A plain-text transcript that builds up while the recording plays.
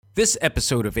This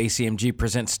episode of ACMG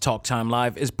Presents Talk Time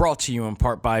Live is brought to you in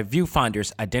part by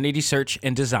Viewfinder's Identity Search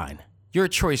and Design. Your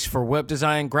choice for web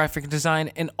design, graphic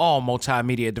design, and all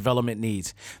multimedia development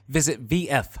needs. Visit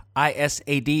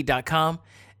VFISAD.com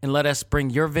and let us bring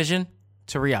your vision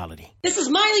to reality. This is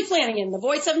Miley Flanagan, the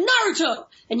voice of Naruto,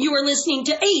 and you are listening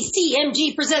to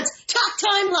ACMG Presents Talk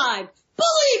Time Live.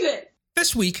 Believe it!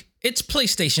 This week, it's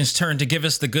PlayStation's turn to give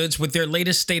us the goods with their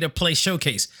latest State of Play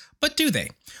showcase. But do they?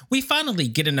 We finally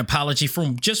get an apology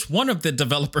from just one of the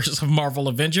developers of Marvel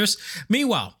Avengers.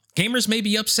 Meanwhile, gamers may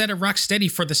be upset at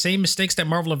Rocksteady for the same mistakes that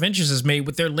Marvel Avengers has made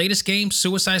with their latest game,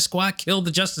 Suicide Squad Kill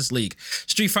the Justice League.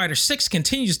 Street Fighter 6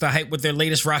 continues the hype with their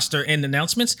latest roster and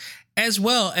announcements, as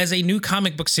well as a new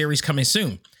comic book series coming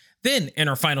soon. Then, in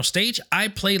our final stage, I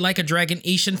Play Like a Dragon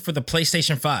Ishin for the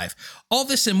PlayStation 5. All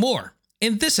this and more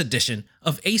in this edition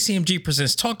of ACMG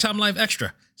Presents Talk Time Live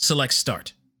Extra. Select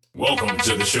Start. Welcome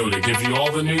to the show to give you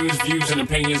all the news, views, and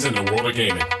opinions in the world of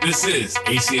gaming. This is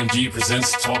ACMG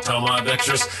Presents Talk Time Live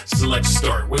Extras Select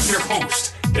Start with your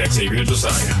host, Xavier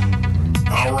Josiah.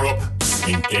 Power up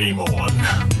and game on.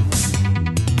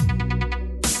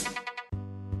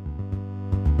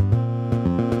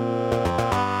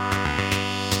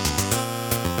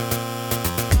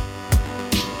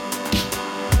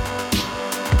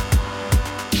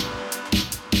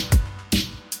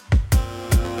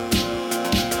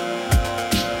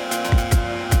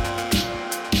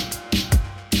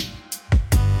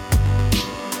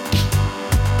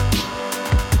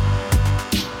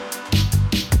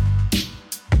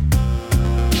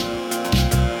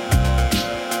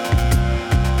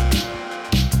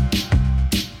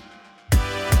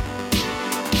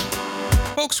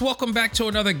 Welcome back to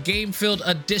another game-filled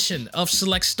edition of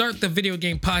Select Start, the video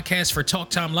game podcast for Talk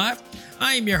Time Live.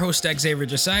 I am your host, Xavier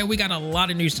Josiah. We got a lot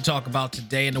of news to talk about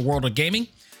today in the world of gaming.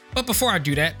 But before I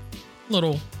do that,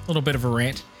 little bit of a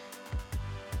rant.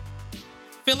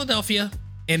 Philadelphia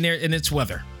and its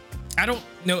weather. I don't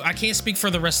know. I can't speak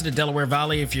for the rest of the Delaware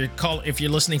Valley if you're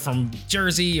listening from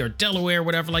Jersey or Delaware,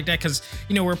 whatever like that, because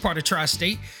we're part of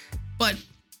Tri-State. But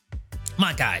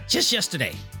my God, just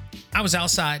yesterday, I was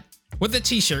outside with a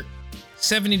t-shirt,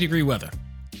 70-degree weather,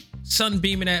 sun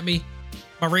beaming at me,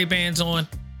 my Ray-Bans on,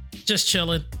 just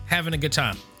chilling, having a good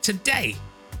time. Today,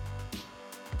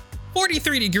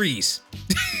 43 degrees.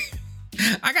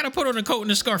 I gotta put on a coat and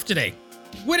a scarf today.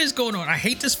 What is going on? I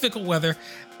hate this fickle weather.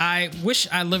 I wish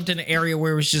I lived in an area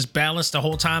where it was just balanced the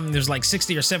whole time and there's like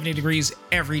 60 or 70 degrees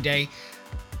every day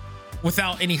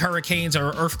without any hurricanes or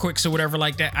earthquakes or whatever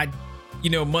like that.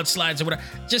 Mudslides or whatever.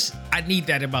 I need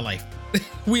that in my life.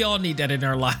 We all need that in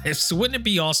our lives. So wouldn't it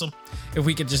be awesome if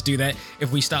we could just do that?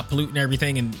 If we stop polluting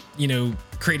everything and,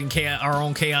 creating our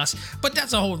own chaos. But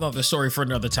that's a whole other story for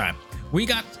another time. We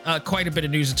got quite a bit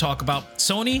of news to talk about.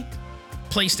 Sony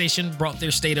PlayStation brought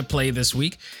their State of Play this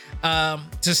week to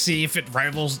see if it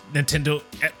rivals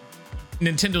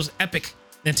Nintendo's epic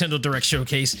Nintendo Direct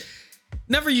showcase.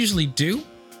 Never usually do,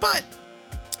 but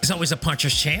it's always a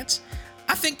puncher's chance.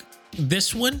 I think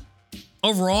this one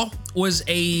overall was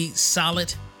a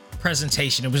solid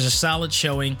presentation. It was a solid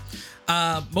showing.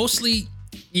 Mostly,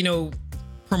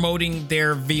 promoting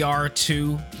their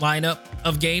VR2 lineup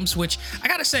of games, which I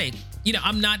gotta say,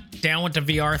 I'm not down with the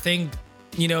VR thing,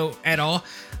 at all.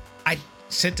 I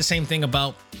said the same thing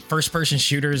about first-person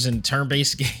shooters and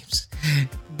turn-based games,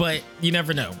 but you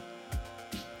never know.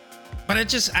 But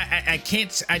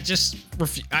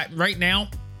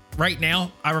right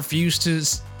now, I refuse to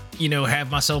have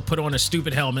myself put on a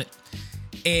stupid helmet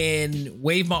and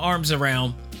wave my arms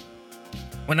around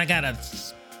when I got a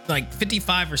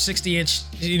 55 or 60 inch,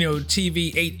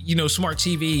 TV, smart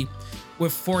TV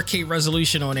with 4K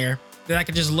resolution on there that I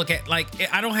could just look at.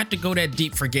 I don't have to go that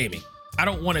deep for gaming. I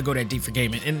don't want to go that deep for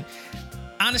gaming. And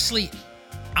honestly,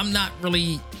 I'm not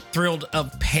really thrilled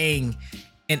of paying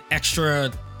an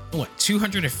extra,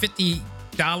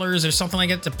 $250 or something like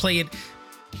that to play it.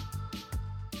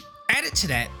 Added to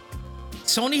that,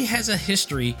 Sony has a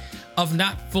history of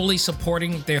not fully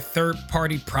supporting their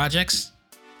third-party projects.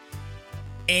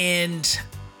 And,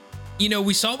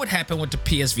 we saw what happened with the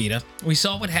PS Vita. We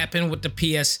saw what happened with the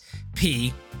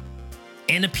PSP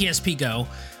and the PSP Go.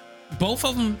 Both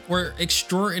of them were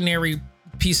extraordinary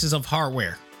pieces of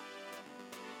hardware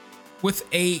with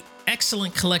an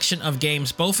excellent collection of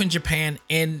games, both in Japan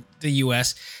and the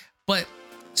US. But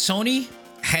Sony,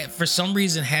 for some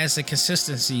reason, has a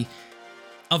consistency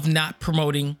of not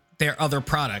promoting their other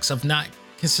products, of not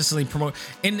consistently promote.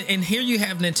 And here you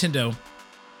have Nintendo,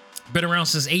 been around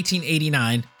since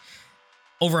 1889,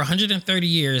 over 130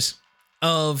 years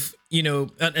of,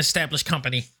 an established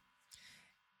company.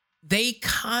 They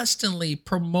constantly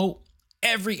promote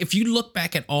if you look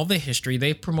back at all the history,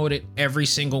 they promoted every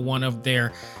single one of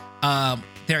their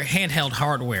handheld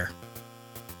hardware.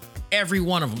 Every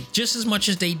one of them, just as much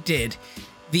as they did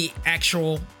the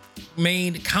actual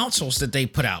main consoles that they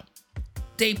put out.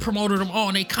 They promoted them all,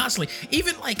 and they constantly,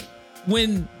 even like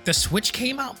when the Switch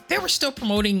came out, they were still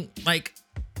promoting like,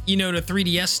 the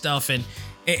 3DS stuff, and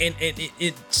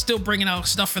it still bringing out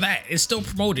stuff for that. It's still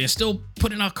promoting, it's still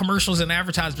putting out commercials and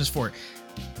advertisements for it.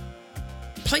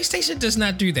 PlayStation does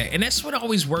not do that, and that's what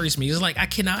always worries me. Is like I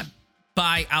cannot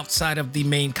buy outside of the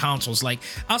main consoles, like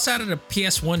outside of the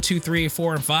PS1, 2, 3,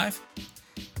 4, and 5.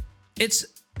 It's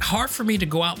hard for me to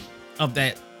go out of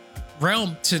that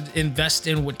realm to invest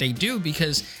in what they do,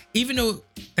 because even though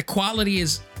the quality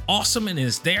is awesome and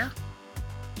is there,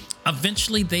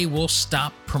 eventually they will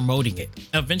stop promoting it.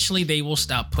 Eventually they will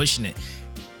stop pushing it,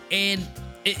 and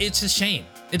it's a shame.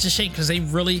 It's a shame, because they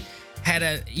really had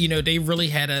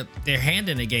their hand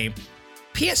in the game.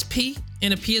 PSP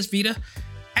and a PS Vita,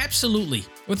 absolutely,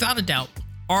 without a doubt,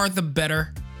 are the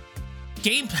better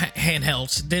game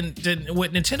handhelds than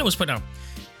what Nintendo was putting out.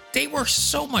 They were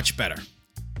so much better,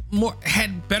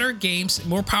 had better games,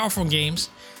 more powerful games.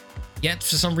 Yet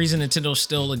for some reason Nintendo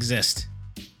still exists.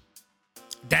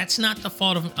 That's not the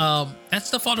fault of that's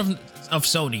the fault of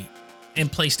Sony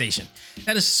and PlayStation.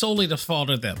 That is solely the fault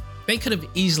of them. They could have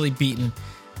easily beaten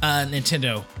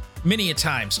Nintendo many a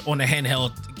times on the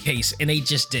handheld case, and they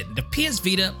just didn't. The PS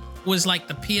Vita was like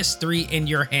the PS3 in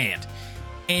your hand,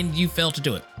 and you failed to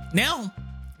do it. Now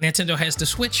Nintendo has the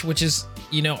Switch, which is,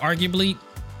 arguably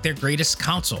their greatest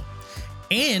console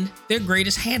and their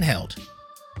greatest handheld,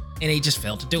 and they just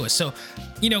failed to do it. So,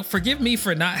 forgive me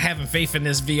for not having faith in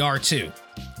this VR too.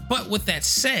 But with that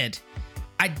said,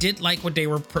 I did like what they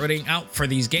were putting out for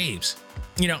these games.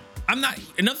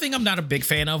 Another thing I'm not a big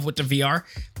fan of with the VR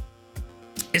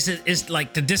is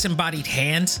like the disembodied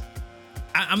hands.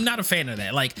 I'm not a fan of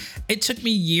that. Like, it took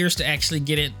me years to actually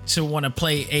get it to want to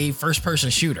play a first-person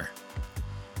shooter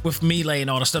with melee and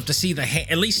all the stuff, to see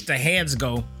at least the hands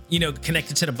go,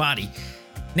 connected to the body.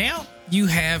 Now you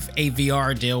have a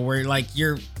VR deal where like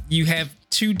you have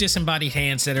two disembodied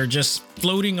hands that are just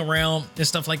floating around and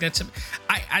stuff like that. So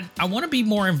I want to be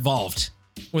more involved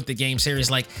with the game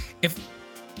series. Like, if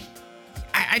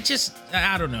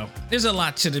I don't know. There's a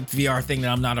lot to the VR thing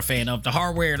that I'm not a fan of. The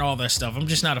hardware and all that stuff, I'm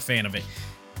just not a fan of it.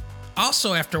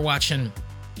 Also, after watching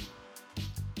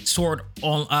Sword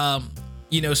Online,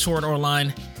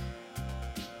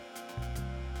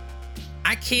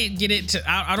 I can't get it to.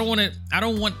 I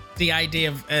don't want the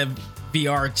idea of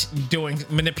VR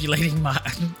manipulating my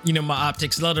my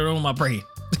optics, let alone my brain.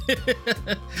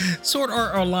 Sword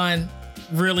Art Online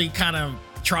really kind of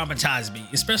traumatized me,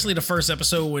 especially the first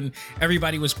episode when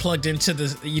everybody was plugged into the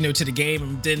to the game,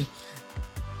 and then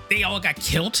they all got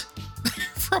killed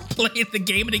from playing the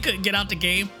game and they couldn't get out the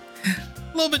game.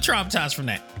 A little bit traumatized from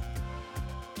that.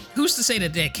 Who's to say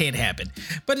that can't happen?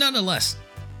 But nonetheless,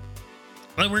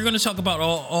 we're going to talk about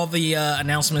all the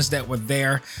announcements that were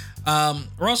there.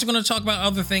 We're also going to talk about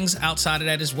other things outside of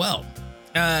that as well.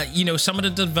 Some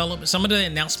of the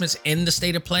announcements in the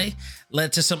state of play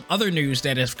led to some other news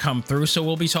that has come through. So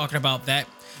we'll be talking about that.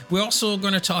 We're also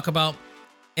going to talk about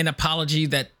an apology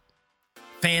that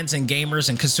fans and gamers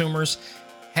and consumers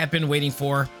have been waiting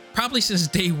for, probably since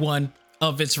day one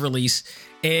of its release.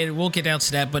 And we'll get down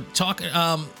to that, but talk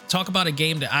about a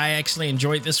game that I actually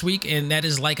enjoyed this week, and that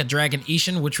is Like a Dragon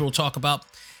Ishin, which we'll talk about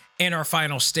in our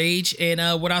final stage,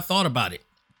 and what I thought about it.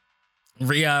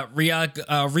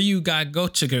 Ryuga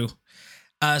Gotoku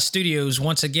Studios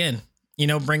once again,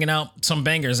 bringing out some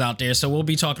bangers out there. So we'll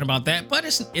be talking about that. But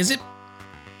is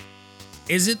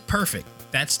it perfect?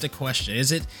 That's the question.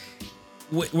 Is it?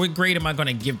 What grade am I going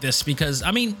to give this? Because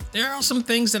there are some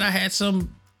things that I had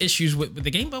some issues with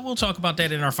the game, but we'll talk about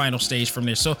that in our final stage from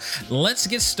there. So let's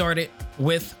get started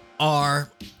with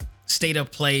our state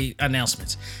of play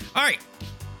announcements. All right.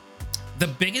 The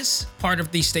biggest part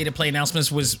of the state of play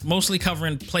announcements was mostly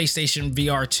covering PlayStation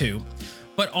VR 2,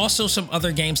 but also some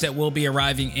other games that will be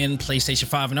arriving in PlayStation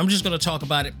 5. And I'm just going to talk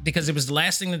about it because it was the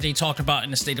last thing that they talked about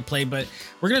in the state of play, but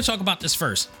we're going to talk about this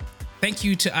first. Thank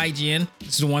you to IGN. This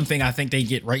is the one thing I think they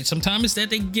get right sometimes, is that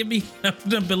they give me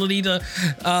the ability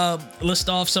to list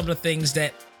off some of the things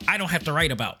that I don't have to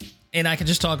write about, and I can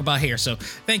just talk about here. So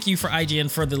thank you for IGN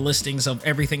for the listings of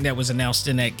everything that was announced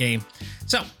in that game.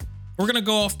 So we're going to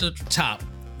go off the top.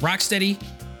 Rocksteady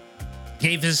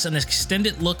gave us an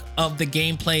extended look of the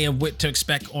gameplay and what to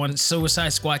expect on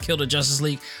Suicide Squad Kill the Justice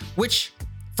League, which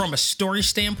from a story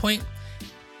standpoint,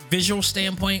 visual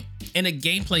standpoint, and a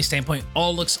gameplay standpoint,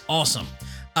 all looks awesome.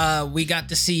 We got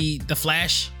to see the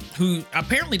Flash, who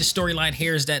apparently the storyline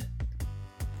here is that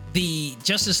the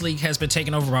Justice League has been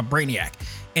taken over by Brainiac,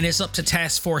 and it's up to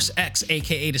Task Force X,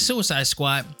 aka the Suicide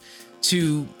Squad,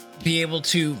 to be able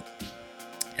to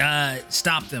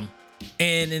stop them.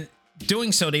 And in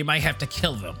doing so, they might have to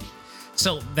kill them.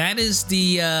 So that is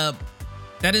the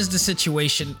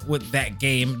situation with that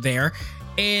game there.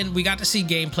 And we got to see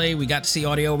gameplay, we got to see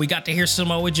audio, we got to hear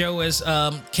Samoa Joe as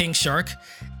King Shark,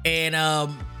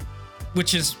 and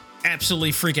which is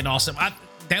absolutely freaking awesome.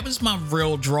 That was my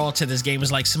real draw to this game.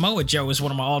 Is like Samoa Joe is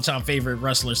one of my all-time favorite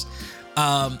wrestlers.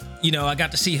 You know, I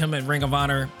got to see him at Ring of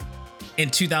Honor in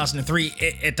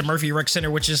 2003 at the Murphy Rec Center,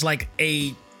 which is like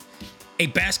a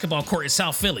basketball court in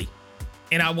South Philly.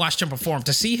 And I watched him perform.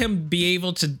 To see him be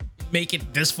able to make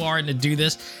it this far and to do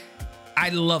this, I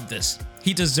love this.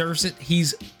 He deserves it.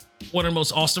 He's one of the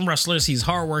most awesome wrestlers. He's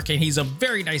hardworking. He's a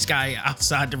very nice guy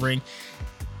outside the ring.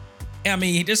 I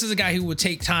mean, this is a guy who would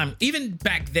take time, even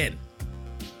back then,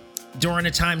 during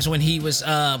the times when he was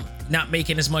not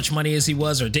making as much money as he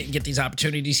was or didn't get these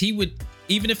opportunities. He would,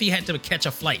 even if he had to catch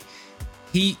a flight,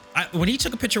 when he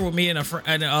took a picture with me and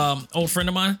an old friend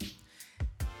of mine,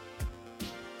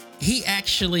 he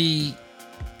actually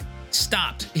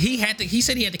stopped. He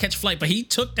said he had to catch a flight, but he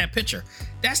took that picture.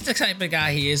 That's the type of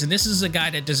guy he is, and this is a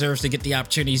guy that deserves to get the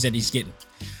opportunities that he's getting.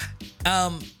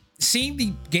 Seeing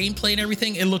the gameplay and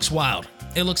everything, it looks wild.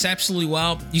 It looks absolutely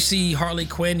wild. You see Harley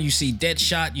Quinn, you see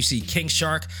Deadshot, you see King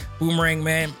Shark, Boomerang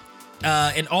Man,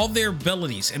 and all their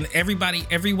abilities. And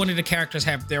every one of the characters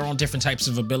have their own different types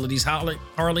of abilities.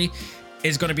 Harley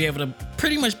is going to be able to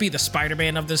pretty much be the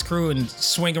Spider-Man of this crew and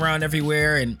swing around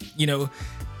everywhere and, you know,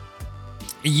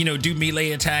 do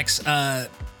melee attacks.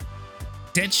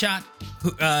 Deadshot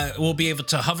will be able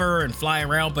to hover and fly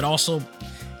around, but also,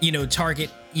 you know, target,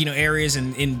 you know, areas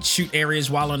and shoot areas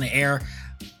while in the air.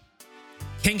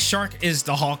 King Shark is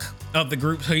the Hawk of the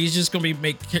group, so he's just going to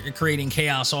be creating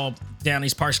chaos all down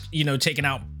these parts, you know, taking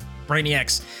out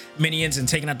Brainiac's minions and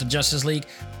taking out the Justice League.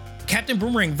 Captain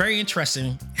Boomerang, very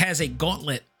interesting, has a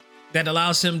gauntlet that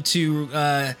allows him to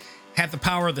have the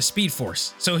power of the Speed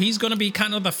Force. So he's going to be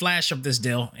kind of the Flash of this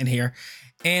deal in here.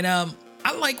 And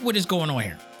I like what is going on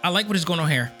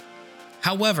here.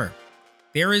 However,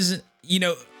 there's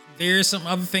some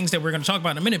other things that we're going to talk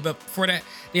about in a minute. But before that,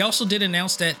 they also did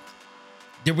announce that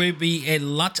there will be a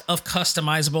lot of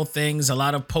customizable things, a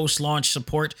lot of post-launch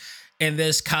support in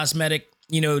this cosmetic,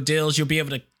 you know, deals. You'll be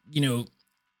able to,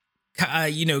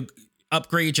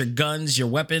 upgrade your guns, your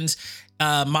weapons,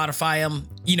 modify them,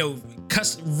 you know,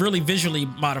 really visually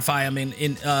modify them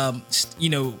and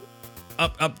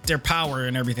up their power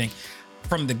and everything.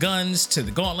 From the guns to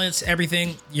the gauntlets,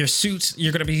 everything, your suits,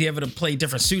 you're going to be able to play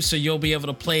different suits, so you'll be able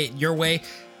to play it your way.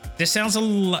 This sounds a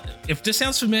lot, if this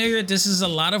sounds familiar, this is a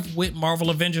lot of what Marvel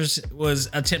Avengers was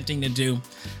attempting to do,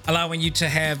 allowing you to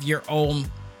have your own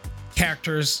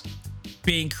characters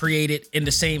being created in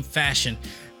the same fashion,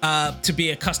 to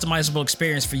be a customizable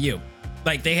experience for you.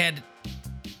 Like they had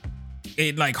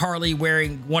it, like Harley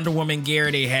wearing Wonder Woman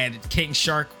gear, they had King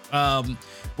Shark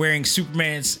wearing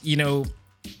Superman's, you know,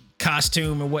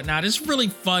 costume and whatnot. It's really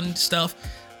fun stuff,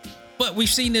 but we've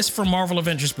seen this from Marvel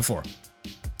Avengers before.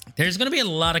 There's going to be a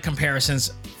lot of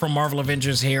comparisons from Marvel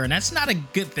Avengers here, and that's not a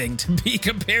good thing to be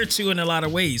compared to in a lot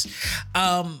of ways.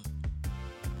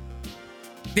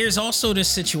 There's also this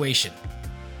situation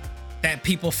that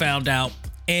people found out,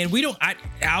 and we don't,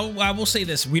 I will say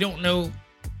this, we don't know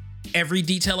every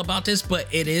detail about this, but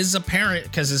it is apparent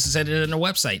because this is said it in the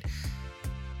website,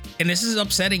 and this is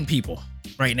upsetting people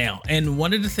right now. And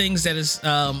one of the things that is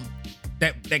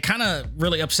that kind of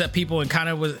really upset people and kind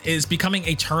of is becoming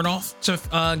a turnoff to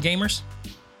gamers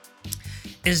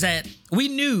is that we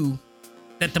knew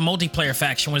that the multiplayer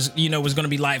faction was going to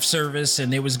be live service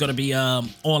and it was going to be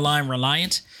online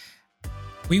reliant.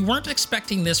 We weren't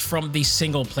expecting this from the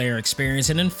single player experience,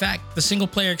 and in fact, the single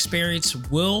player experience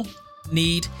will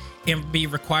need and be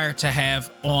required to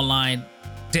have online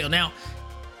deal. Now,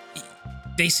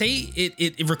 they say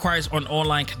it requires an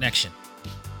online connection.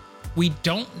 We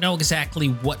don't know exactly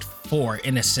what for,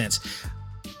 in a sense.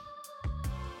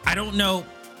 I don't know,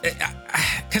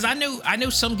 because I know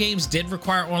some games did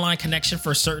require online connection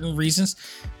for certain reasons,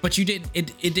 but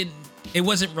it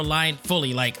wasn't reliant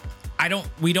fully. Like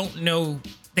we don't know.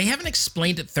 They haven't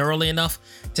explained it thoroughly enough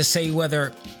to say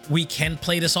whether we can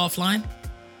play this offline.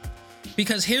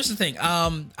 Because here's the thing.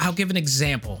 I'll give an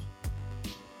example.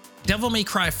 Devil May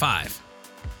Cry 5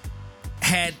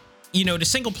 had, the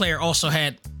single player also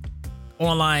had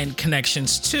online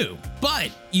connections too,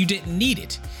 but you didn't need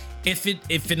it. If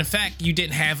in fact you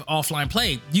didn't have offline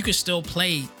play, you could still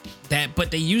play that,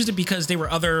 but they used it because there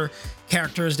were other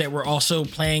characters that were also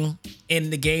playing in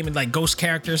the game, and like ghost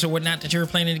characters or whatnot that you were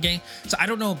playing in the game. So I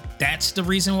don't know if that's the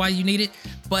reason why you need it,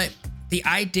 but the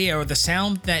idea or the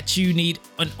sound that you need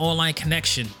an online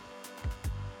connection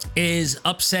is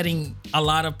upsetting a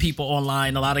lot of people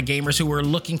online, a lot of gamers who were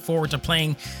looking forward to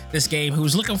playing this game,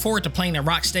 who's looking forward to playing a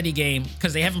Rocksteady game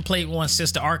because they haven't played one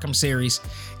since the Arkham series.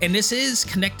 And this is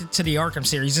connected to the Arkham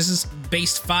series. This is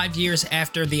based 5 years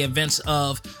after the events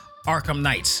of Arkham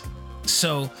Knights.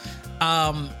 So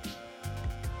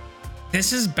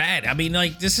this is bad. I mean,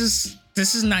 like, this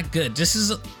is not good. This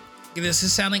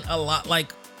is sounding a lot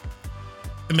like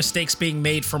the mistakes being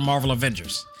made for Marvel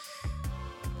Avengers.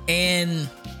 And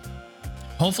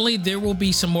hopefully there will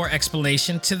be some more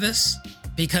explanation to this,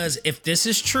 because if this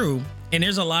is true, and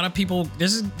there's a lot of people,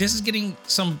 this is getting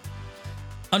some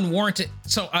unwarranted,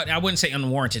 so I wouldn't say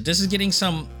unwarranted, this is getting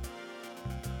some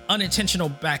unintentional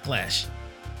backlash.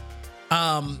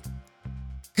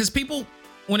 Because people,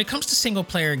 when it comes to single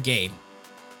player game,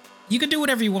 you can do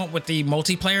whatever you want with the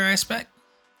multiplayer aspect.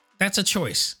 That's a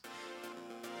choice.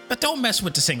 But don't mess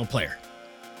with the single player.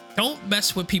 Don't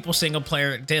mess with people's single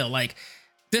player deal. Like,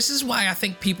 this is why I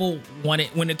think people wanted,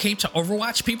 when it came to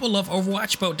Overwatch, people love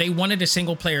Overwatch, but they wanted a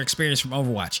single player experience from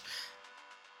Overwatch.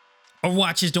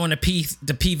 Overwatch is doing the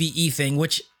PvE thing,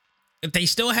 which they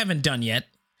still haven't done yet.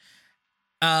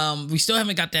 We still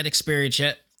haven't got that experience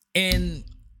yet. And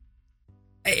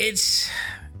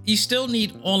you still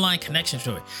need online connection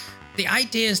to it. The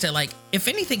idea is that, like, if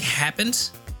anything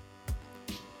happens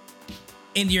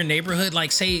in your neighborhood,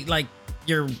 like say the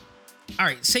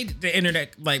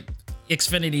internet, like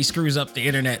Xfinity screws up the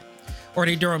internet, or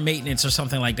they do maintenance or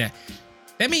something like that,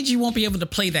 that means you won't be able to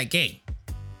play that game.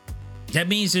 That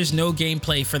means there's no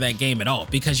gameplay for that game at all,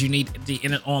 because you need the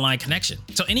online connection.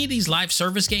 So any of these live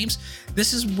service games,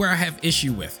 this is where I have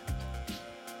issue with.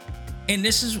 And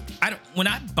this is, when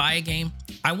I buy a game,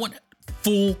 I want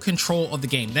full control of the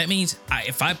game. That means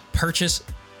if I purchase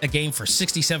a game for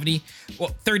 60, 70,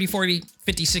 well, 30, 40,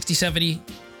 50, 60, 70,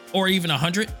 or even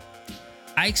 100,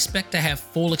 I expect to have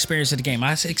full experience of the game.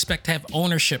 I expect to have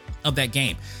ownership of that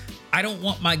game. I don't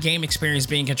want my game experience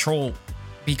being controlled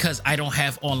because I don't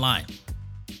have online.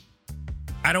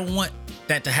 I don't want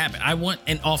that to happen. I want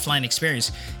an offline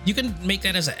experience. You can make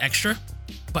that as an extra,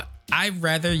 but I'd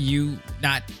rather you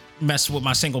not mess with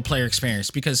my single player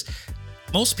experience, because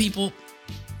most people,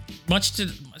 much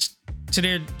to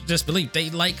their disbelief, they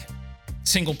like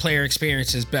single player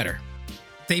experiences better.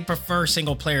 They prefer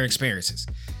single player experiences.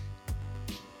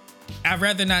 I'd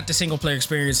rather not the single player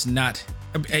experience not,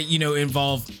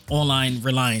 involve online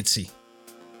reliancy.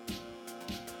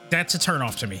 That's a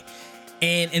turnoff to me.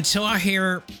 And until I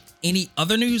hear any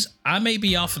other news, I may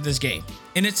be off of this game.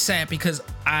 And it's sad, because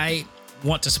I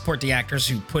want to support the actors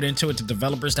who put into it, the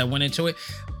developers that went into it.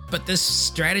 But this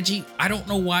strategy, I don't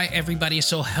know why everybody is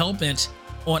so hell-bent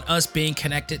on us being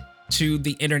connected to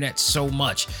the internet so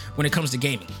much when it comes to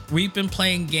gaming. We've been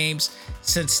playing games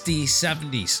since the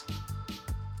 70s,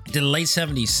 the late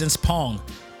 70s, since Pong.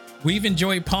 We've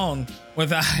enjoyed Pong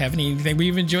without having anything.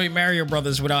 We've enjoyed Mario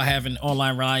Brothers without having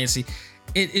online reliancy.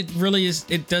 It really is.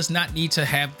 It does not need to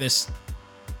have this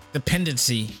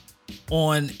dependency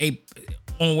on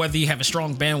whether you have a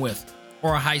strong bandwidth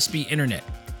or a high-speed internet.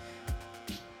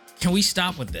 Can we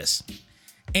stop with this?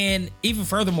 And even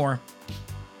furthermore,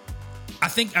 I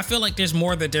feel like there's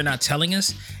more that they're not telling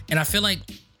us, and I feel like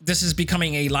this is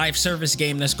becoming a live service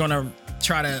game that's gonna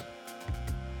try to,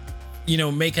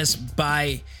 make us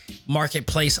buy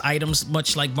marketplace items,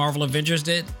 much like Marvel Avengers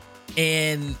did,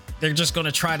 and they're just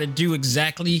gonna try to do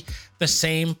exactly the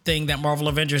same thing that Marvel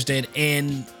Avengers did,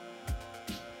 and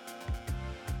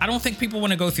I don't think people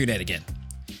want to go through that again.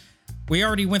 We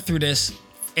already went through this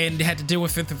and had to deal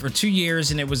with it for 2 years,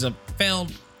 and it was a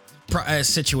failed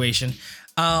situation.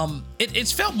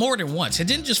 It's failed more than once. It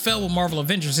didn't just fail with Marvel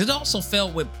Avengers. It also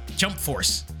failed with Jump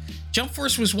Force. Jump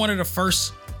Force was one of the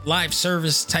first live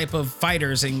service type of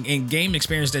fighters and game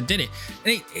experience that did it.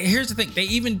 And here's the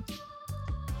thing.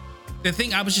 The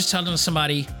thing I was just telling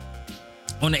somebody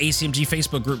on the ACMG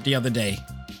Facebook group the other day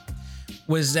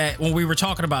was that when we were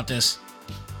talking about this,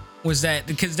 was that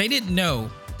because they didn't know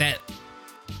that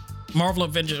Marvel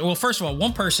Avengers, well, first of all,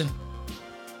 one person,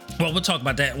 well, we'll talk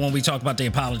about that when we talk about the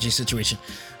apology situation,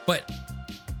 but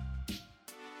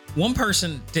one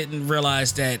person didn't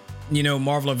realize that,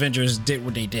 Marvel Avengers did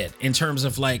what they did in terms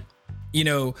of, like,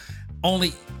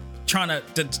 only trying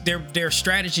to, their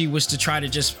strategy was to try to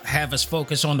just have us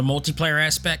focus on the multiplayer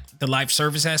aspect, the live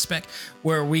service aspect,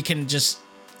 where we can just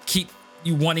keep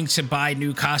you wanting to buy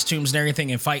new costumes and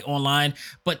everything and fight online.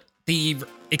 But the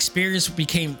experience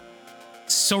became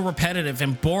so repetitive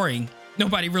and boring.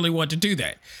 Nobody really wanted to do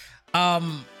that.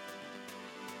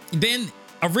 Then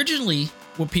originally,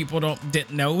 what people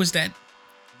didn't know is that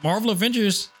Marvel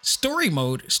Avengers story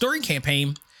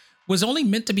campaign was only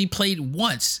meant to be played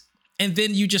once, and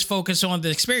then you just focus on the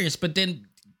experience. But then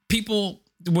people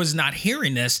was not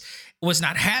hearing this, was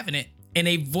not having it, and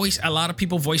a lot of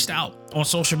people voiced out on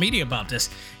social media about this,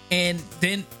 and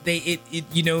then they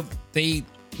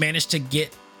managed to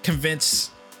convince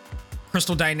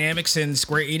Crystal Dynamics and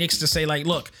Square Enix to say, like,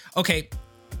 look, okay,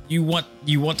 you want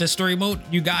this story mode,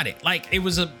 you got it. Like, it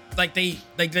was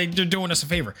they're doing us a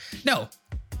favor. No,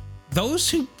 those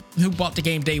who bought the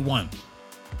game day one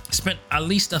spent at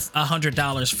least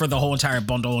 $100 for the whole entire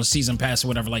bundle and season pass or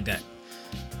whatever like that.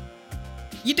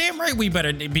 You damn right we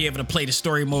better be able to play the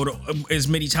story mode as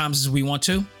many times as we want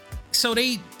to. So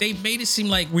they made it seem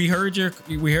like we heard your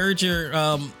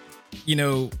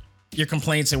your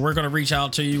complaints, and we're going to reach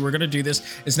out to you. We're going to do this.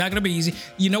 It's not going to be easy.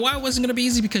 You know why it wasn't going to be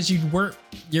easy? Because you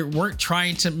weren't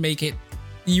trying to make it.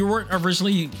 You weren't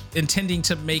originally intending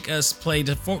to make us play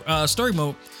the story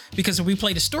mode, because if we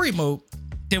play the story mode,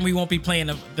 then we won't be playing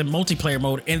the multiplayer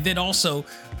mode, and then also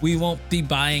we won't be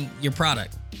buying your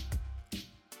product.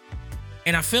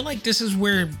 And I feel like this is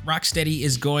where Rocksteady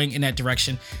is going in that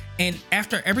direction. And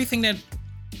after everything that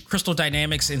Crystal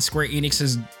Dynamics and Square Enix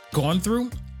has gone through,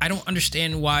 I don't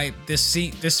understand why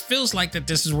this feels like that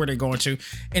this is where they're going to.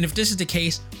 And if this is the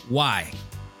case, why?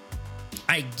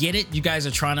 I get it. You guys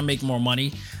are trying to make more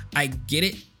money. I get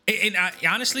it. And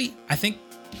honestly, I think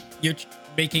you're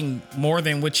making more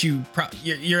than what you're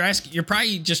asking. You're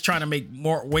probably just trying to make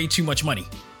way too much money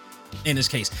in this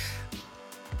case.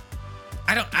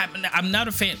 I'm not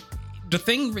a fan.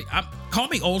 Call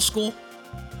me old school,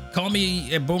 call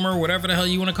me a boomer, whatever the hell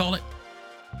you want to call it.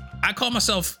 I call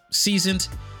myself seasoned,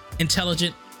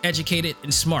 intelligent, educated,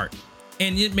 and smart.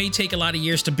 And it may take a lot of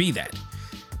years to be that.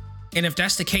 And if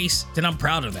that's the case, then I'm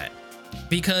proud of that.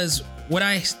 Because what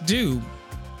I do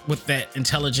with that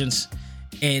intelligence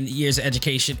and years of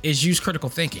education is use critical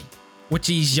thinking, which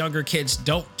these younger kids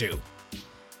don't do.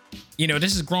 You know,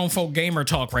 this is grown folk gamer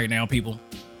talk right now, people.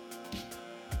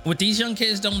 What these young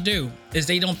kids don't do is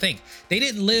they don't think. They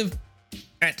didn't live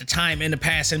at the time in the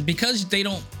past, and because they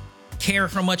don't care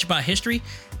so much about history,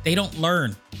 they don't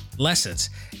learn lessons.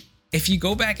 If you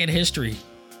go back in history,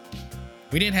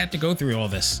 we didn't have to go through all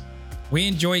this. We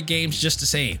enjoy games just the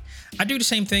same. I do the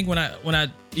same thing when I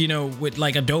with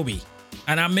like Adobe,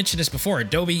 and I mentioned this before.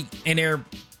 Adobe and their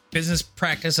business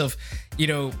practice of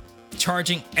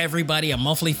charging everybody a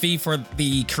monthly fee for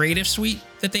the Creative Suite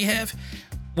that they have,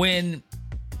 when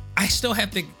I still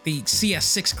have the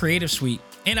CS6 Creative Suite,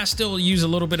 and I still use a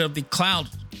little bit of the cloud,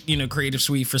 Creative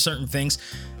Suite for certain things,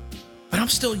 but I'm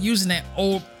still using that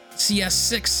old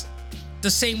CS6 the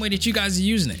same way that you guys are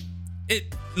using it.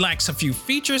 It lacks a few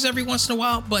features every once in a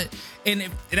while, and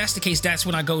if that's the case, that's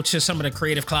when I go to some of the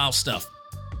Creative Cloud stuff.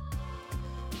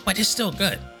 But it's still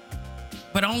good.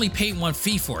 But I only paid one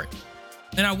fee for it,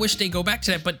 and I wish they go back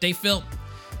to that. But they felt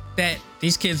that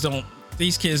these kids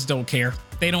don't care.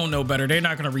 They don't know better. They're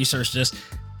not going to research this.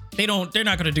 They're not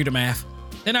going to do the math.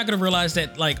 They're not going to realize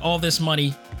that like all this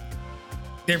money,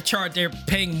 they're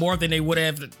paying more than they would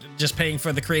have just paying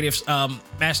for the Creative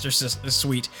Master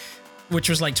Suite, which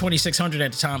was like $2,600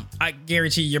 at the time. I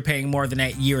guarantee you're paying more than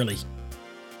that yearly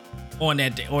on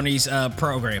these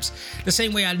programs. The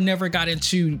same way I never got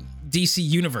into DC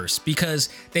Universe, because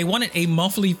they wanted a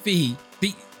monthly fee.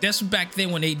 That's back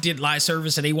then when they did live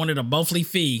service, and they wanted a monthly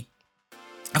fee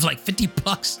of like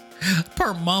 $50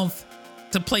 per month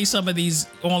to play some of these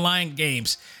online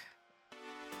games.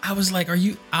 I was like, are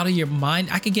you out of your mind?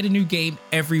 I could get a new game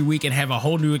every week and have a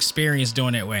whole new experience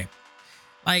doing that way.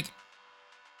 Like,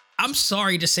 I'm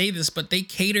sorry to say this, but they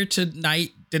cater to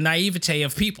the naivete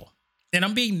of people. And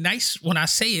I'm being nice when I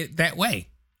say it that way.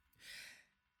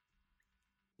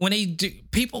 When they do,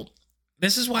 people,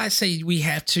 this is why I say we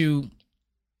have to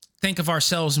think of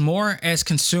ourselves more as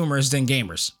consumers than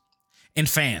gamers and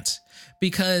fans,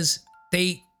 because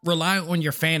they rely on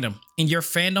your fandom, and your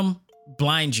fandom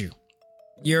blinds you.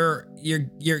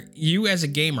 You as a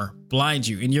gamer blinds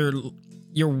you, and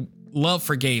your love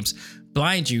for games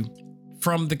blinds you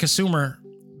from the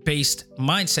consumer-based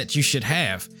mindset you should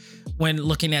have when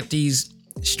looking at these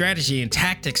strategy and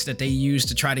tactics that they use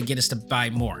to try to get us to buy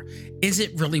more. Is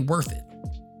it really worth it?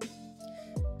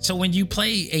 So when you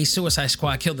play a Suicide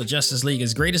Squad Kill the Justice League,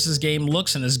 as great as this game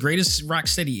looks and as great as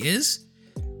Rocksteady is,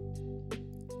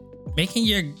 making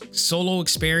your solo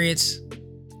experience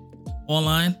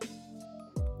online,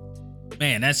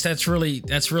 man, that's really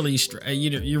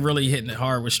you're really hitting it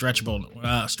hard with stretching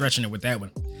it with that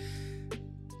one.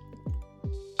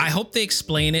 I hope they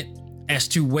explain it as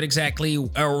to what exactly,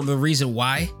 or the reason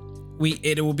why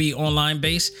it will be online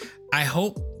based. I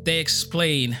hope they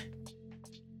explain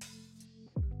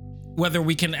whether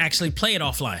we can actually play it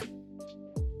offline.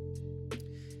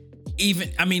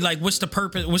 Even, I mean, like, what's the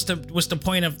purpose? What's the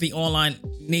point of the online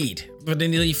need? For the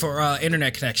need for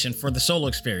internet connection for the solo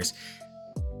experience?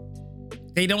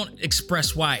 They don't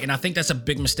express why, and I think that's a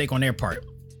big mistake on their part.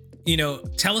 You know,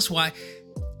 tell us why.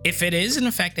 If it is in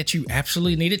the fact that you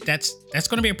absolutely need it, that's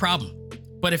going to be a problem.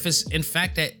 But if it's in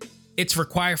fact that it's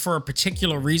required for a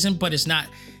particular reason, but it's not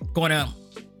going to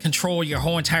control your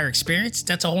whole entire experience,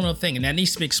 that's a whole other thing, and that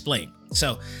needs to be explained.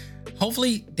 So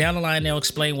hopefully down the line they'll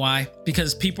explain why,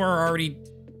 because people are already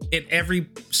in every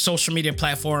social media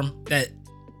platform that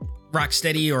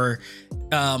Rocksteady or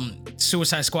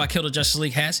Suicide Squad Kill the Justice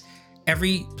League has.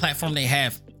 Every platform they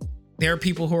have, there are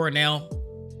people who are now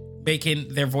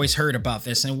making their voice heard about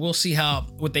this, and we'll see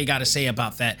what they got to say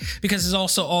about that, because it's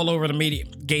also all over the media,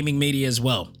 gaming media as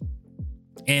well,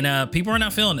 and people are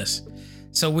not feeling this.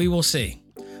 So we will see.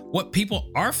 What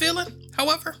people are feeling,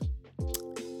 however,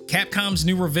 Capcom's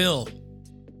new reveal.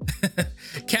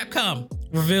 Capcom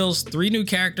reveals 3 new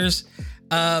characters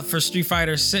for Street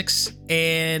Fighter 6,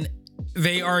 and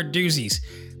they are doozies.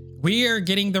 We are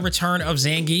getting the return of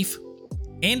Zangief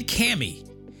and Cammy,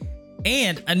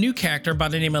 and a new character by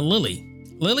the name of Lily.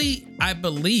 Lily, I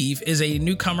believe, is a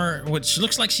newcomer, which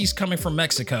looks like she's coming from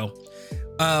Mexico,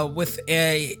 with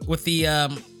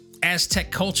the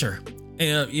Aztec culture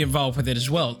involved with it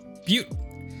as well.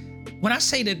 When I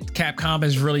say that Capcom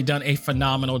has really done a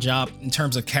phenomenal job in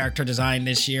terms of character design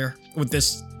this year with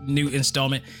this new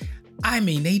installment, I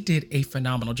mean, they did a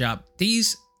phenomenal job.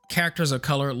 These characters of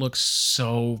color look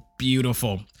so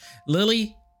beautiful.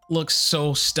 Lily looks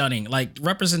so stunning. Like,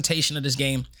 representation of this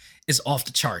game is off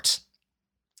the charts.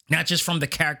 Not just from the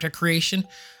character creation,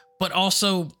 but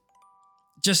also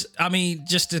just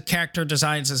the character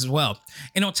designs as well.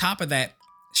 And on top of that,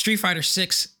 Street Fighter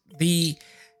 6, the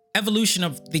evolution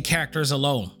of the characters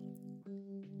alone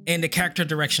and the character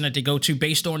direction that they go to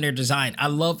based on their design. I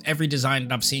love every design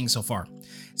that I'm seeing so far.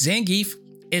 Zangief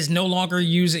is no longer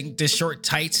using the short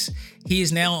tights. He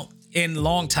is now in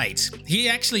long tights. He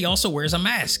actually also wears a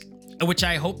mask, which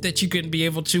I hope that you can be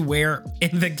able to wear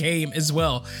in the game as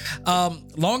well.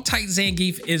 Long tight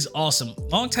Zangief is awesome.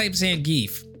 Long tight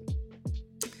Zangief,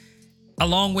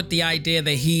 along with the idea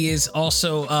that he is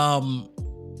also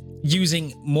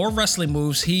using more wrestling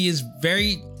moves. He is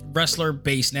very wrestler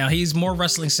based now. He's more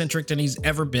wrestling centric than he's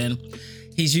ever been.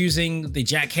 He's using the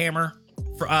jackhammer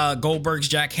for Goldberg's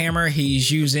jackhammer.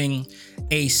 He's using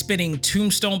a spinning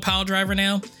tombstone pile driver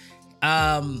now.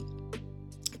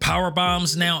 Power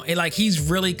bombs now. Like, he's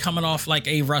really coming off like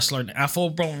a wrestler, a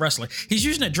full-blown wrestler. He's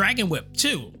using a dragon whip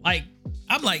too. Like,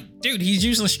 I'm like, dude, he's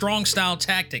using strong style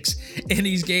tactics in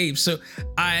these games. So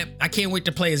I can't wait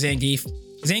to play as Zangief.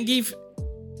 Zangief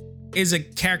is a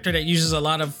character that uses a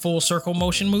lot of full circle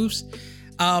motion moves.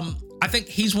 I think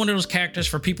he's one of those characters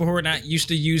for people who are not used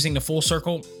to using the full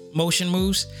circle motion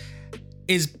moves,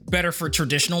 is better for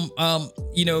traditional,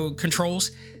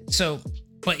 controls. So,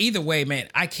 but either way, man,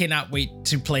 I cannot wait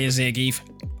to play as Zangief.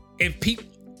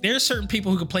 There's certain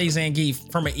people who could play Zangief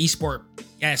from an esport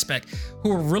aspect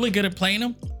who are really good at playing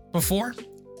him before.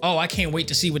 Oh, I can't wait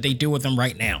to see what they do with him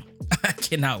right now. I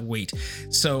cannot wait.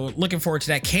 So looking forward to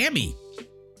that. Cammy,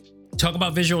 talk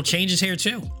about visual changes here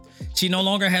too. She no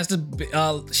longer has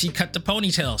she cut the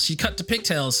ponytail. She cut the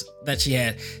pigtails that she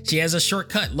had. She has a short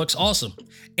cut, looks awesome.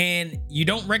 And you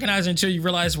don't recognize her until you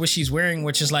realize what she's wearing,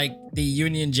 which is like the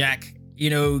Union Jack,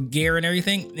 gear and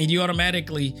everything. And you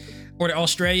automatically, or the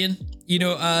Australian,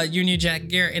 Union Jack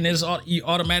gear, and you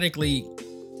automatically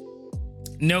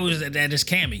knows that is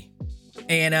Cammy.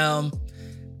 And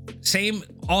same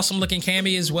awesome looking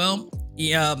Cammy as well.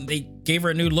 They gave her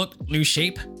a new look, new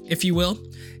shape, if you will,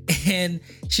 and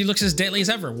she looks as deadly as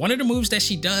ever. One of the moves that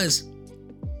she does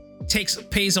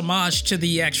pays homage to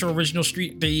the actual original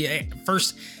the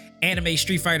first anime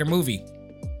Street Fighter movie,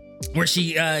 where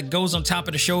she goes on top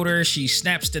of the shoulder, she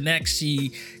snaps the neck,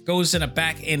 she goes in the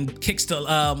back and kicks the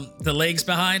legs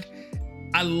behind.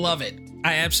 I love it.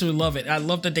 I absolutely love it. I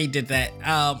love that they did that.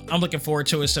 I'm looking forward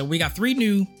to it. So we got 3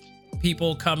 new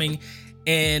people coming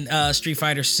in Street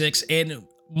Fighter 6, and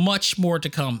much more to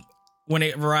come when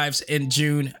it arrives in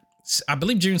June. I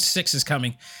believe June 6th is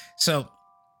coming. So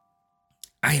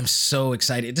I am so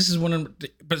excited. This is one of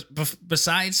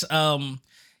besides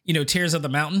Tears of the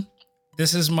Mountain,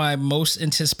 this is my most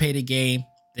anticipated game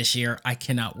this year. I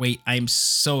cannot wait. I am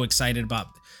so excited about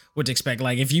what to expect.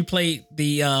 Like, if you played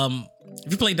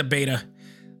the beta,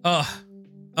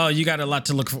 Oh, you got a lot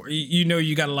to look for. You know,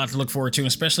 you got a lot to look forward to,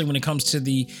 especially when it comes to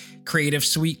the creative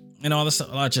suite and all this stuff.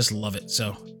 I just love it.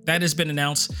 So that has been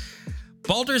announced.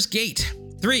 Baldur's Gate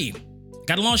 3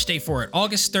 got a launch date for it,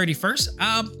 August 31st.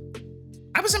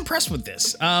 I was impressed with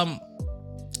this.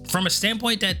 From a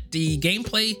standpoint that the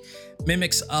gameplay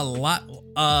mimics a lot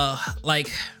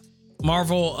like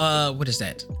Marvel, what is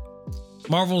that?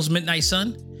 Marvel's Midnight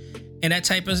Sun, in that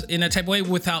type of way,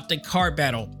 without the card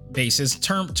battle base. It's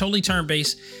totally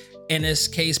turn-based in this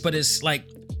case, but it's like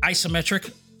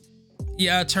isometric,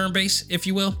 turn-based, if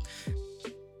you will.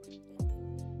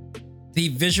 The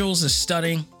visuals is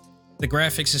stunning. The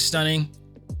graphics is stunning.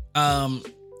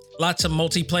 Lots of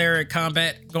multiplayer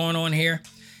combat going on here.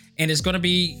 And it's going to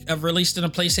be released in the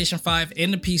PlayStation 5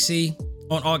 and the PC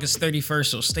on August 31st,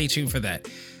 so stay tuned for that.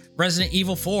 Resident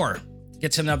Evil 4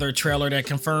 gets another trailer that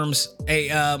confirms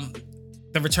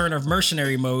the return of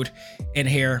mercenary mode in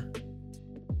here.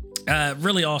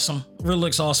 Really awesome. Really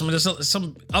looks awesome. There's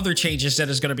some other changes that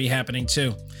is going to be happening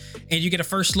too. And you get a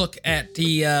first look at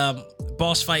the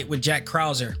boss fight with Jack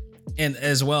Krauser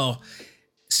as well.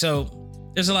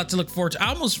 So there's a lot to look forward to. I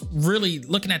almost really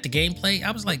looking at the gameplay,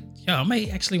 I was like, yo, I may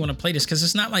actually want to play this because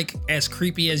it's not like as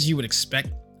creepy as you would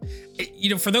expect. You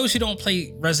know, for those who don't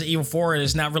play Resident Evil 4 and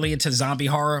is not really into zombie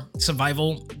horror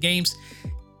survival games,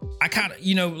 I kind of,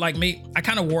 I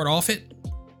kind of ward off it.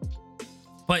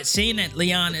 But seeing that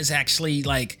Leon is actually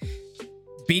like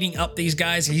beating up these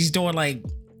guys, he's doing like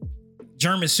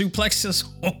German suplexes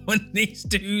on these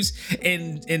dudes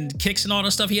and kicks and all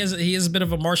that stuff. He has a bit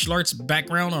of a martial arts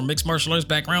background or mixed martial arts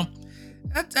background.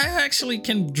 That actually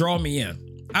can draw me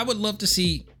in. I would love to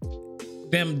see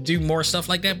them do more stuff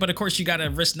like that, but of course you gotta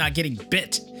risk not getting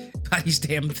bit by these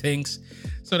damn things.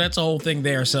 So that's a whole thing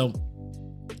there. So,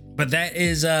 but that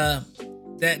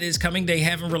is coming. They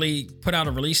haven't really put out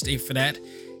a release date for that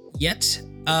yet,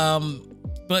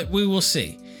 but we will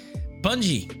see.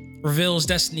 Bungie reveals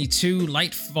Destiny 2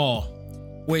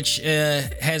 Lightfall, which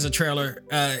has a trailer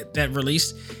that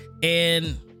released,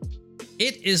 and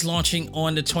it is launching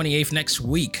on the 28th next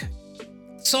week.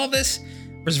 Saw this,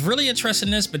 was really interested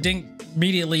in this, but then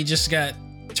immediately just got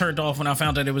turned off when I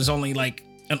found out it was only like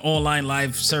an online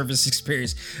live service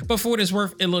experience. But for what it's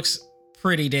worth, it looks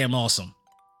pretty damn awesome.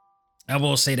 I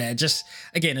will say that. Just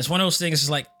again, it's one of those things. It's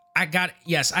like I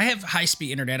have high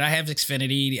speed internet. I have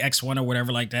Xfinity, the X1 or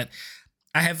whatever like that.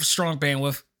 I have strong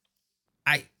bandwidth.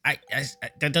 I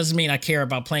that doesn't mean I care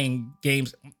about playing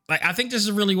games. Like I think this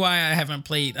is really why I haven't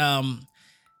played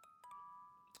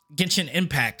Genshin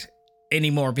Impact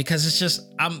anymore, because it's just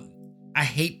I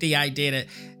hate the idea that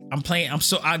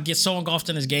I get so engulfed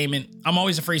in this game and I'm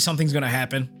always afraid something's gonna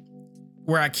happen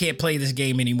where I can't play this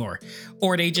game anymore.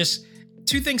 Or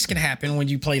two things can happen when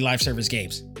you play live service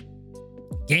games.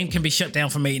 Game can be shut down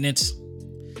for maintenance,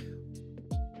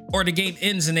 or the game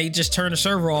ends and they just turn the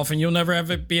server off and you'll never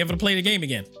ever be able to play the game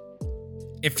again.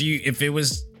 If it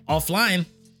was offline,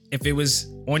 if it was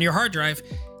on your hard drive,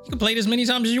 you can play it as many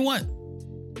times as you want.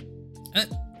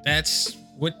 That's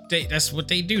what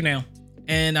they do now.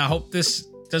 And I hope this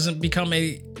doesn't become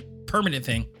a permanent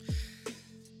thing.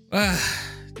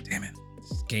 Damn it.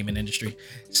 Gaming industry.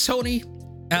 Sony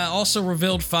also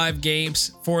revealed 5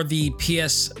 games for the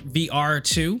PSVR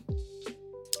 2.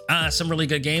 Some really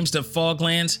good games. The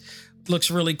Foglands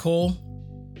looks really cool.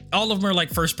 All of them are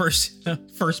like first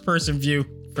person view,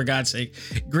 for God's sake.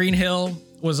 Green Hell,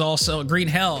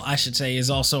 I should say, is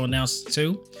also announced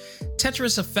too.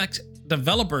 Tetris Effect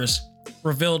developers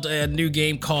revealed a new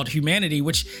game called Humanity,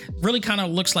 which really kind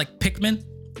of looks like Pikmin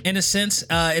in a sense.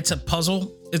 It's a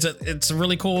puzzle. It's a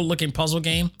really cool looking puzzle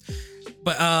game,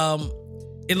 but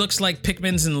it looks like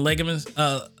Pikmin's and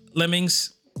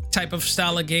Lemmings type of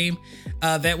style of game.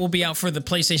 That will be out for the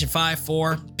PlayStation 5,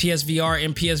 4, PSVR,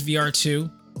 and PSVR 2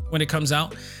 when it comes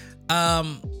out.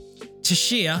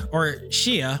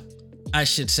 Shia, I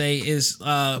should say, is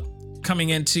coming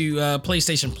into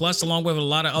PlayStation Plus, along with a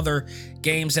lot of other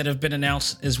games that have been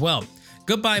announced as well.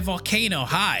 Goodbye Volcano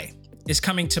High is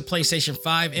coming to PlayStation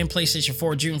 5 and PlayStation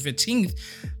 4 June 15th.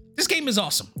 This game is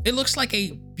awesome. It looks like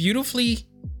a beautifully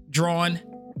drawn,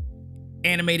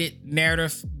 animated,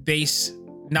 narrative-based,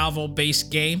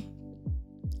 novel-based game.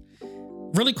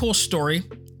 Really cool story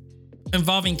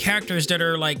involving characters that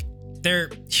are like,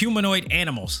 they're humanoid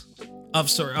animals of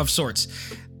sorts.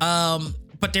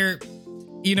 But they're,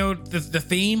 the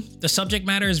theme, the subject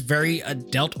matter is very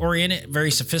adult-oriented,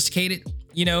 very sophisticated,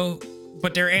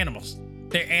 but they're animals.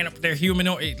 They're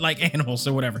humanoid, like animals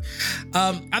or whatever.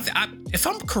 If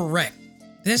I'm correct,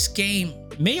 this game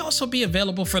may also be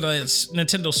available for the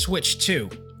Nintendo Switch too,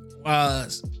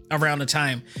 around the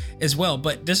time as well.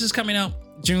 But this is coming out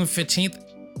June 15th.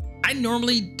 I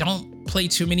normally don't play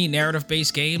too many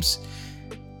narrative-based games.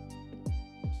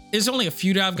 There's only a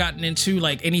few that I've gotten into,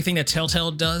 like anything that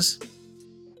Telltale does.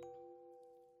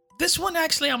 This one,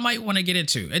 actually, I might want to get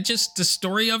into. It just, the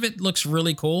story of it looks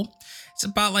really cool. It's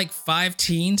about like 5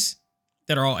 teens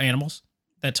that are all animals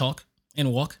that talk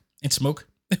and walk and smoke,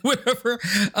 whatever.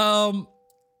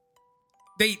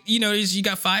 They, you know, you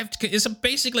got 5. It's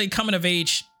basically a coming of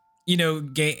age, you know,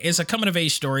 game. It's a coming of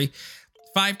age story.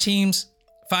 5 teens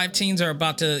are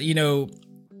about to,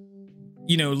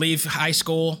 leave high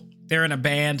school. They're in a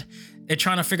band. They're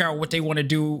trying to figure out what they want to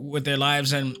do with their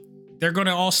lives, and they're going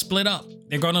to all split up.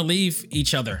 They're going to leave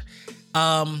each other.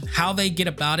 How they get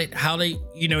about it, how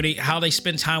they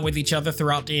spend time with each other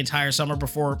throughout the entire summer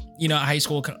before, high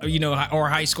school, or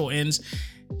high school ends.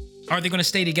 Are they going to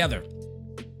stay together?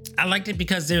 I liked it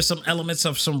because there's some elements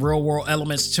of some real world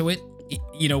elements to it,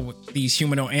 with these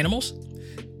humanoid animals.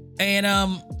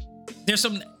 And there's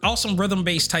some awesome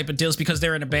rhythm-based type of deals because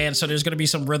they're in a band, so there's going to be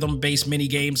some rhythm-based mini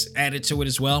games added to it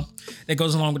as well that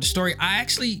goes along with the story. I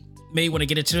actually may want to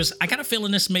get into this. I got a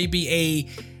feeling this may be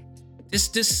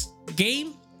this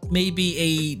game may be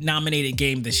a nominated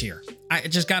game this year. I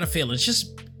just got a feeling. It's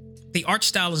just the art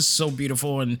style is so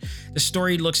beautiful and the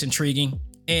story looks intriguing.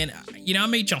 And I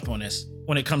may jump on this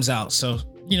when it comes out. So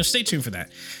stay tuned for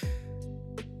that.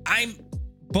 I'm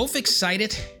both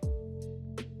excited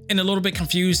and a little bit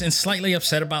confused and slightly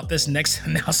upset about this next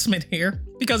announcement here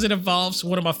because it involves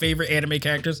one of my favorite anime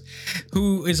characters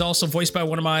who is also voiced by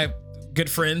one of my good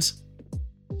friends.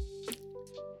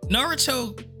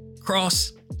 Naruto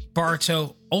Cross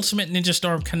Boruto Ultimate Ninja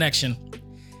Storm Connection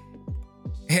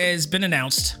has been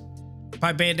announced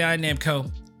by Bandai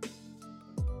Namco.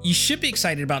 You should be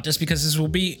excited about this because this will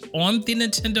be on the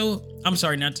Nintendo. I'm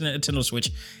sorry, not the Nintendo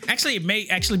Switch. Actually, it may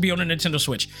actually be on the Nintendo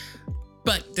Switch.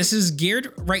 But this is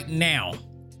geared right now.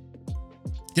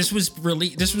 This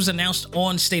was announced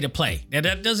on State of Play. Now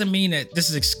that doesn't mean that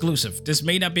this is exclusive. This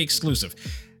may not be exclusive.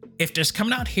 If this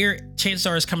coming out here, chances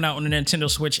are it's coming out on the Nintendo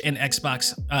Switch and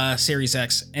Xbox Series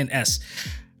X and S.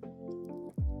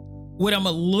 What I'm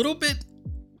a little bit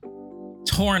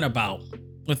torn about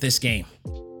with this game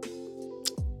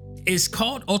is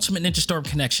called Ultimate Ninja Storm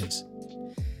Connections.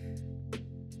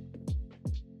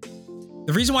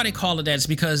 The reason why they call it that is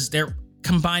because they're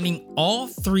combining all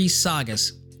 3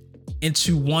 sagas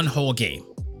into one whole game.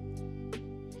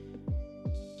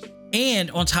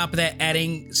 And on top of that,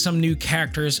 adding some new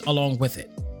characters along with it.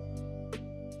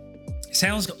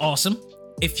 Sounds awesome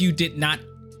if you did not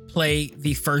play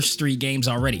the first 3 games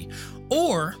already.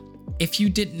 Or if you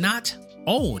did not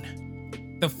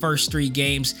own the first 3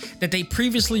 games that they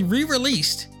previously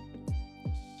re-released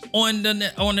on the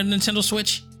Nintendo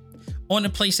Switch, on the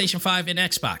PlayStation 5 and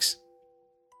Xbox.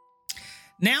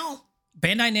 Now,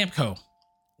 Bandai Namco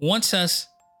wants us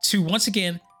to once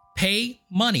again pay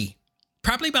money,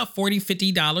 probably about $40,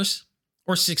 $50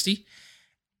 or $60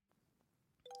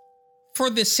 for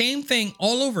the same thing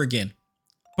all over again,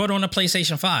 but on a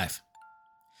PlayStation 5,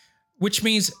 which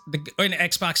means an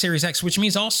Xbox Series X, which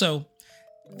means also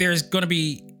there's going to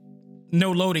be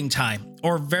no loading time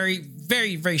or very,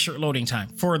 very, very short loading time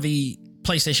for the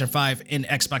PlayStation 5 and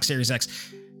Xbox Series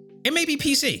X. It may be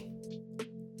PC.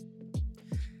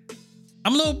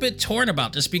 I'm a little bit torn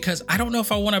about this because I don't know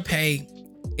if I want to pay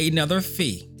another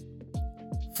fee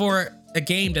for a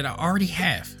game that I already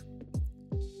have.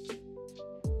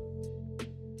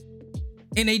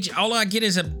 And all I get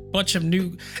is a bunch of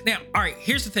new... Now, all right,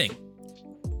 here's the thing.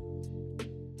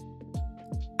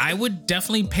 I would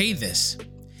definitely pay this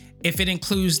if it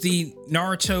includes the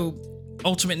Naruto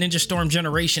Ultimate Ninja Storm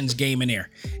Generations game in there.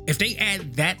 If they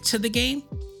add that to the game,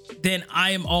 then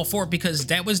I am all for it because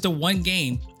that was the one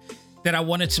game that I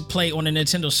wanted to play on a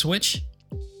Nintendo Switch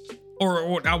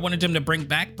or I wanted them to bring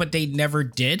back, but they never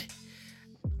did.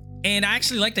 And I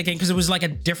actually liked that game because it was like a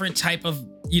different type of,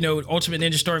 Ultimate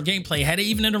Ninja Storm gameplay. It had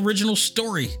even an original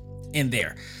story in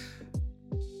there.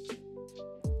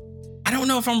 I don't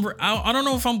know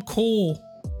if I'm cool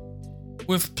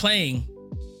with playing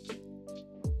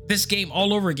this game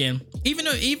all over again, even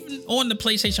on the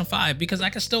PlayStation 5, because I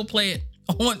can still play it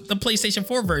on the PlayStation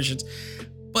 4 versions.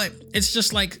 But it's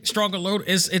just like stronger load.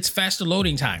 It's faster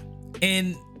loading time,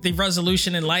 and the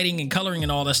resolution and lighting and coloring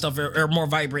and all that stuff are more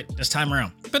vibrant this time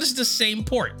around. But it's the same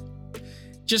port,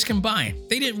 just combined.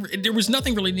 There was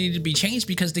nothing really needed to be changed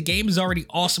because the game is already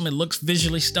awesome. It looks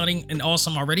visually stunning and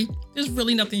awesome already. There's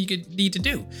really nothing you could need to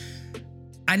do.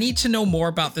 I need to know more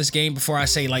about this game before I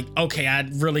say like, okay, I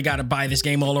really got to buy this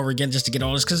game all over again just to get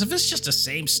all this. Because if it's just the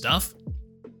same stuff,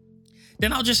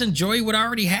 then I'll just enjoy what I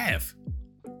already have.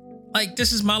 Like,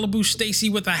 this is Malibu Stacy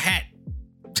with a hat.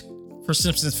 For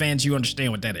Simpsons fans, you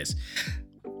understand what that is.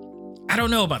 I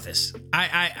don't know about this.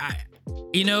 I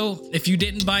if you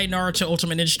didn't buy Naruto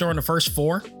Ultimate Ninja Storm in the first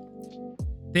 4,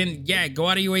 then yeah, go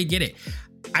out of your way, get it.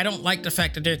 I don't like the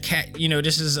fact that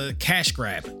this is a cash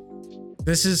grab.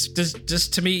 This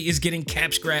to me is getting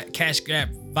cash grab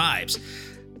vibes.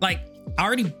 Like, I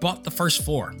already bought the first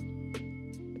 4.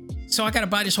 So I gotta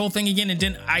buy this whole thing again, and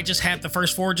then I just have the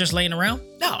first 4 just laying around?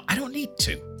 No, I don't need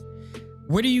to.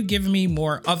 What are you giving me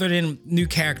more other than new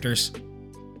characters?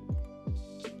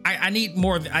 I need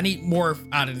more. I need more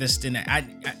out of this than that.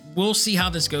 We'll see how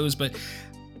this goes, but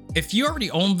if you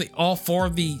already own all 4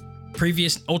 of the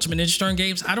previous Ultimate Ninja Storm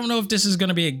games, I don't know if this is going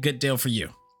to be a good deal for you.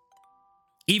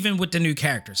 Even with the new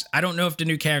characters, I don't know if the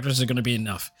new characters are going to be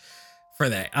enough for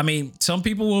that. I mean, some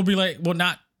people will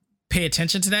not pay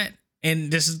attention to that,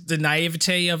 and this is the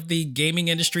naivete of the gaming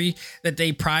industry that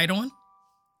they pride on.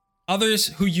 Others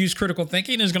who use critical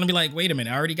thinking is going to be like, wait a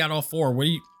minute, I already got all 4. What are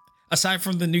you, aside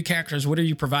from the new characters, what are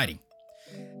you providing?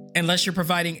 Unless you're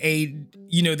providing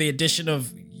the addition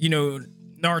of,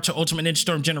 Naruto Ultimate Ninja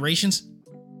Storm Generations,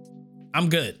 I'm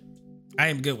good. I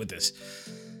am good with this.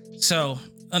 So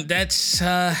that's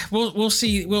we'll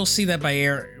see that by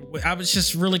air. I was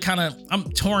just really I'm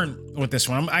torn with this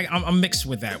one. I'm mixed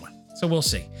with that one. So we'll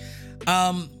see.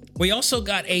 We also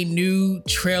got a new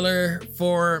trailer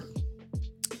for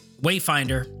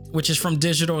Wayfinder, which is from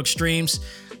Digital Extremes.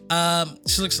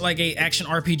 This looks like a action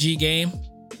RPG game.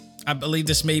 I believe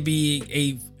this may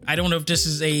be I don't know if this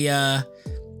is a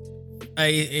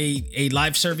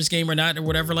live service game or not, or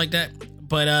whatever like that,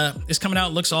 but it's coming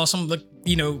out. Looks awesome.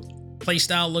 Play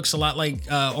style looks a lot like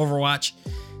Overwatch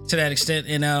to that extent,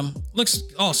 and looks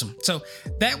awesome. So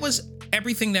that was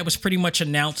everything that was pretty much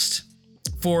announced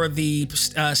for the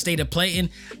state of play. And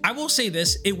I will say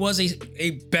this, it was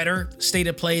a better state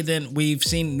of play than we've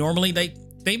seen normally.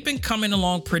 They've been coming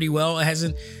along pretty well. It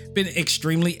hasn't been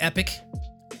extremely epic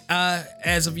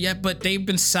as of yet, but they've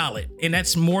been solid, and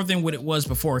that's more than what it was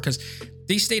before, because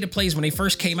these state of plays, when they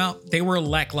first came out, they were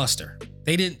lackluster.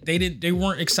 They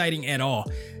weren't exciting at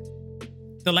all.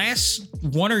 The last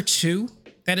 1 or 2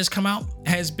 that has come out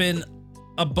has been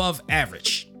above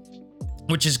average,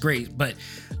 which is great. But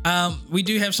we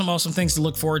do have some awesome things to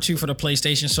look forward to for the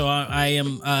PlayStation, so I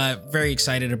am very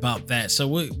excited about that. So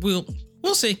we'll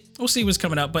see. We'll see what's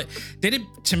coming up. But did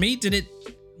it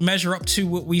measure up to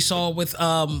what we saw with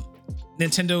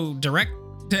Nintendo Direct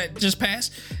that just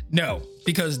passed? No,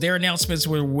 because their announcements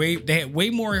they had way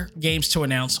more games to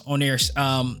announce on their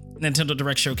Nintendo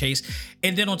Direct showcase,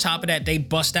 and then on top of that, they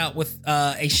bust out with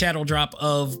a shadow drop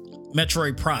of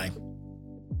Metroid Prime,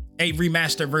 a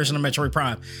remastered version of Metroid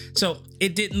Prime. So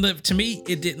it didn't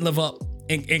live up.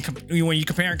 And when you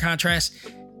compare and contrast,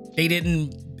 they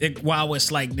didn't wow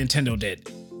us like Nintendo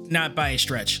did, not by a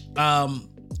stretch.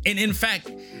 And in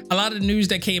fact, a lot of the news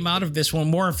that came out of this one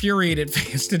more infuriated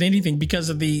fans than anything, because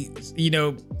of the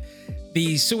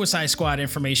Suicide Squad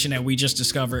information that we just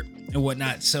discovered and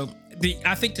whatnot. So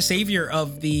I think the savior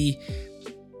of the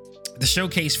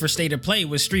showcase for State of Play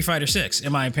was Street Fighter 6,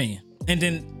 in my opinion. And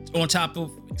then on top of,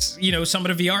 some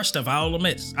of the VR stuff, I'll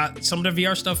admit, some of the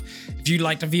VR stuff, if you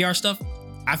like the VR stuff,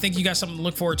 I think you got something to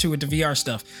look forward to with the VR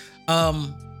stuff.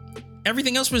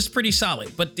 Everything else was pretty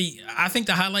solid, but I think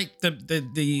the highlight,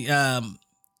 the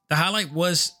highlight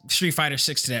was Street Fighter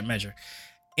 6 to that measure.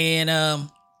 And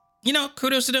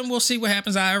kudos to them. We'll see what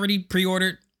happens. I already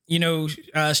pre-ordered,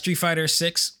 Street Fighter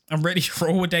 6. I'm ready to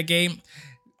roll with that game.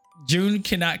 June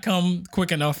cannot come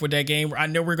quick enough with that game. I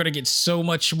know we're going to get so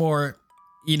much more,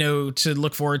 to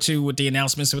look forward to with the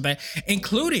announcements with that,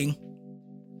 including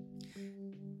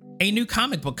a new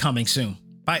comic book coming soon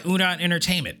by Udon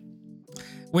Entertainment,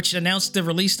 which announced the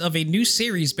release of a new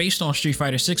series based on Street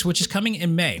Fighter 6, which is coming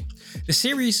in May. The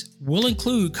series will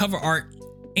include cover art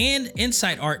and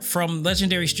inside art from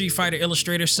legendary Street Fighter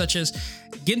illustrators such as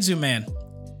Ginzu Man,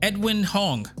 Edwin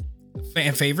Hong,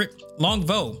 fan favorite, Long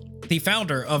Vo, the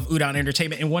founder of Udon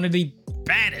Entertainment and one of the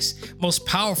baddest, most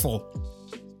powerful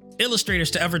illustrators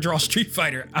to ever draw Street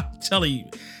Fighter. I'm telling you.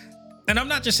 And I'm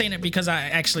not just saying it because I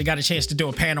actually got a chance to do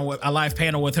a live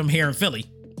panel with him here in Philly.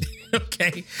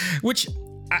 Okay. Which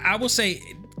I will say,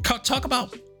 talk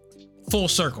about full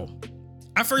circle.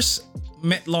 I first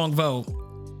met Long Vo,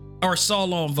 or saw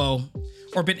Long Vo,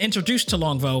 or been introduced to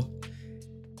Long Vo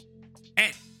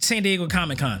at San Diego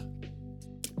Comic-Con.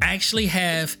 I actually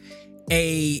have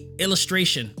a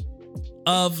illustration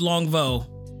of Long Vo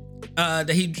that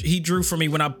he drew for me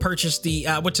when I purchased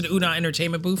I went to the Udon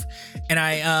Entertainment booth, and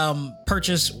I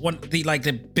purchased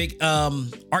the big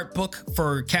art book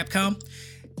for Capcom.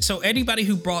 So anybody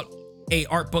who bought a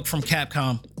art book from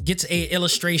Capcom, gets a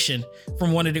illustration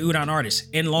from one of the Udon artists,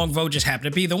 and Longvo just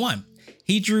happened to be the one.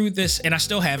 He drew this, and I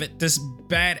still have it, this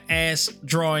badass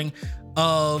drawing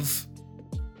of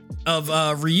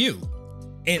Ryu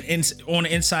on the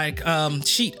inside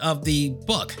sheet of the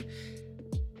book.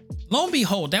 Lo and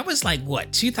behold, that was like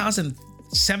what,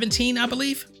 2017, I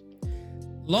believe.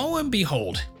 Lo and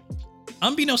behold,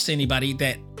 unbeknownst to anybody,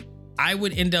 that I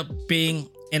would end up being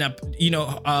in a,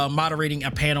 moderating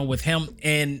a panel with him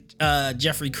and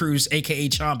Jeffrey Cruz, aka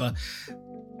Chamba,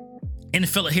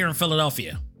 here in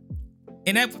Philadelphia.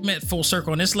 And that meant full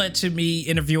circle. And this led to me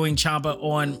interviewing Chamba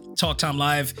on Talk Time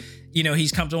Live.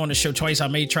 He's come on the show twice. I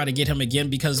may try to get him again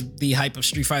because of the hype of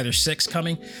Street Fighter 6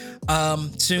 coming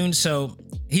soon. So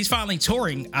he's finally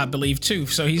touring, I believe, too.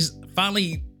 So he's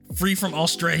finally free from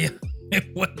Australia and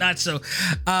whatnot. So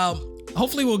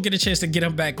hopefully we'll get a chance to get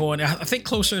him back on. I think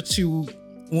closer to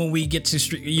when we get to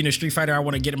Street Fighter, I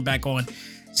want to get him back on,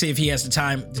 see if he has the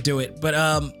time to do it. But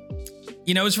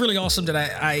it's really awesome that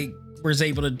I was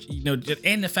able to,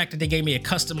 and the fact that they gave me a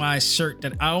customized shirt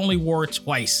that I only wore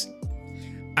twice.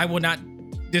 I will not,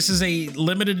 this is a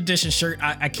limited edition shirt.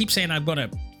 I keep saying I'm going to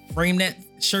frame that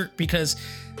shirt because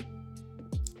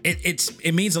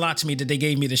it means a lot to me that they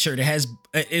gave me the shirt.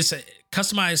 It's a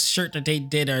customized shirt that they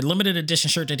did, or limited edition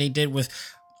shirt that they did with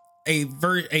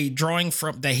a drawing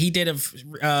from that he did of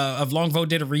Longvo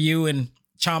did of Ryu and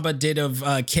Chamba did of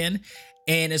Ken,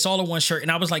 and it's all in one shirt. And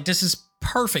I was like, this is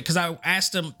perfect, because I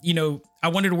asked them, I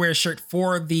wanted to wear a shirt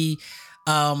for the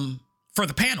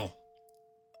panel,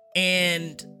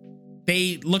 and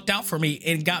they looked out for me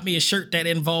and got me a shirt that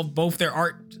involved both their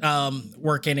art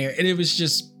work in there, and it was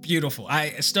just beautiful. I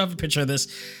still have a picture of this.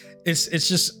 It's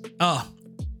just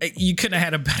you couldn't have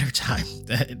had a better time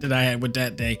than I had with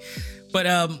that day. But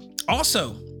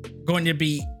also going to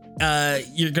be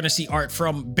you're going to see art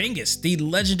from Bingus, the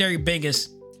legendary Bingus.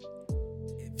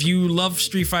 If you love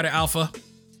Street Fighter Alpha,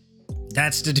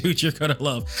 that's the dude you're gonna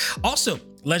love. Also,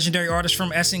 legendary artist from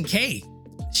SNK,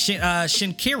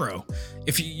 Shinkiro.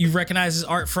 If you recognize his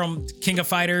art from King of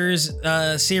Fighters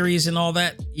series and all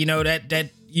that,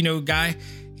 that guy,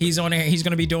 he's on there. He's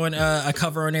gonna be doing a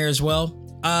cover on there as well.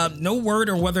 No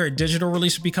word on whether a digital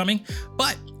release will be coming,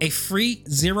 but a free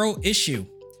 0 issue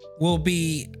will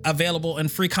be available in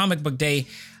Free Comic Book Day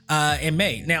in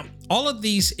May. Now, all of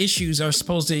these issues are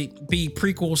supposed to be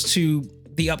prequels to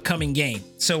the upcoming game.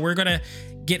 So we're going to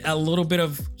get a little bit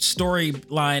of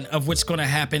storyline of what's going to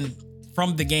happen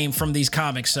from the game, from these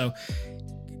comics. So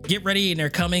get ready, and they're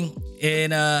coming,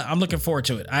 and I'm looking forward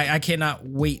to it. I cannot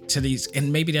wait to these,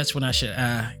 and maybe that's when I should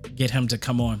get him to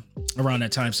come on around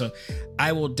that time. So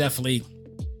I will definitely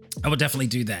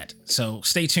do that. So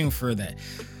stay tuned for that.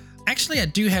 Actually, I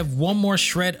do have one more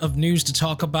shred of news to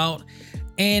talk about,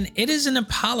 and it is an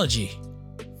apology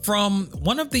from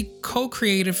one of the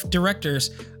co-creative directors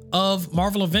of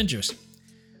Marvel Avengers.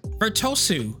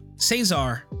 Bertosu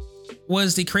Cesar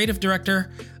was the creative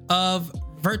director of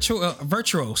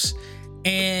Virtuos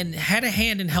and had a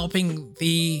hand in helping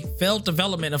the failed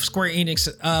development of Square Enix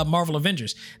Marvel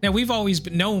Avengers. Now, we've always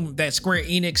known that Square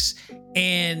Enix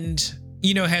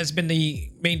has been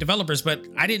the main developers, but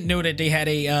I didn't know that they had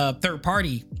a third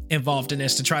party involved in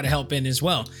this to try to help in as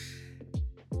well.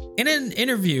 In an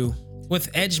interview with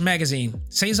Edge magazine,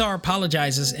 Cesar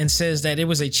apologizes and says that it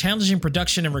was a challenging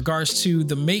production in regards to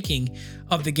the making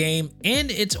of the game and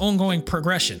its ongoing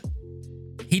progression.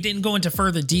 He didn't go into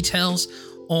further details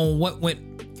on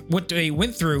what they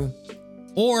went through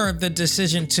or the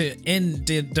decision to end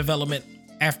the development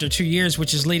after 2 years,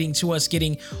 which is leading to us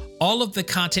getting all of the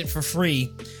content for free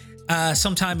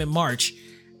sometime in March.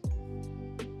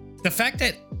 The fact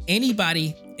that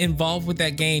anybody involved with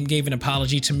that game gave an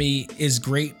apology to me is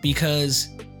great, because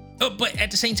but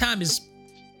at the same time is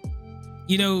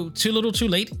too little too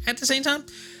late at the same time.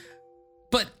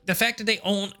 But the fact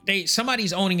that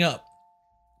somebody's owning up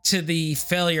to the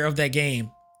failure of that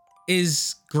game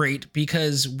is great,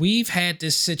 because we've had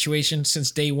this situation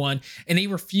since day one, and they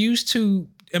refuse to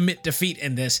admit defeat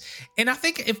in this. And I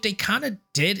think if they kind of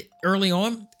did early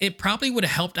on, it probably would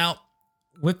have helped out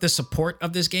with the support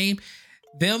of this game.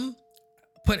 Them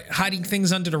hiding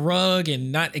things under the rug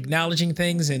and not acknowledging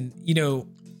things, and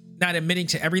not admitting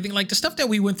to everything. Like, the stuff that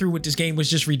we went through with this game was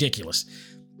just ridiculous.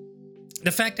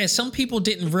 The fact that some people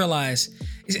didn't realize,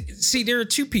 there are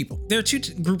two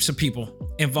groups of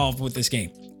people involved with this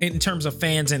game in terms of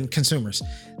fans and consumers.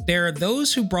 There are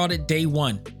those who brought it day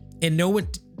one and know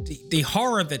what the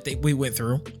horror that we went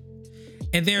through,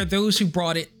 and there are those who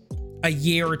brought it a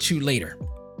year or two later.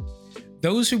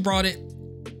 Those who brought it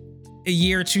a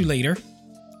year or two later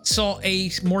saw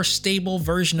a more stable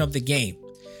version of the game.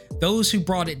 those who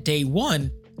brought it day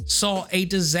one saw a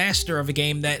disaster of a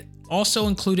game that also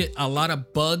included a lot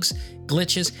of bugs,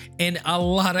 glitches, and a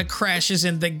lot of crashes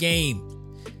in the game.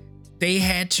 They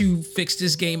had to fix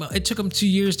this game. It took them 2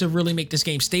 years to really make this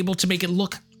game stable, to make it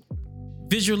look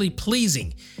visually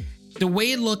pleasing. The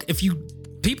way it looked,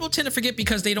 people tend to forget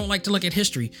because they don't like to look at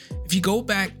history. If you go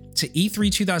back to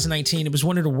E3 2019, it was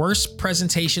one of the worst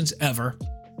presentations ever.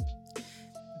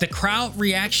 The crowd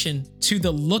reaction to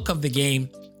the look of the game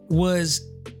was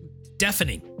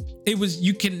deafening. It was,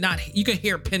 you could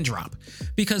hear a pin drop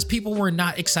because people were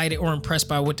not excited or impressed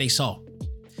by what they saw.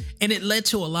 And it led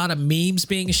to a lot of memes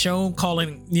being shown,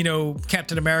 calling,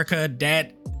 Captain America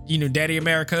Daddy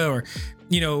America, or,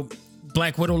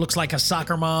 Black Widow looks like a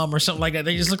soccer mom or something like that.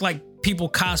 They just look like people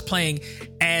cosplaying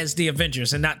as the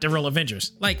Avengers and not the real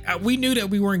Avengers. Like, we knew that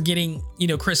we weren't getting,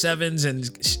 Chris Evans and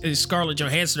Scarlett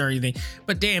Johansson or anything,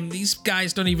 but damn, these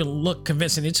guys don't even look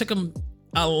convincing. It took them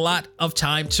a lot of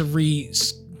time to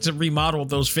remodel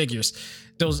those figures,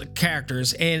 those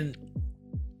characters, and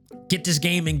get this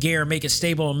game in gear, make it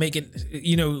stable, and make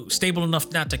it, stable enough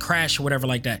not to crash or whatever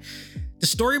like that. The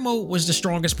story mode was the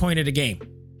strongest point of the game.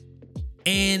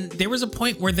 And there was a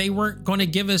point where they weren't going to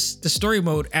give us the story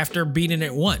mode after beating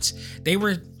it once.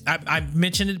 I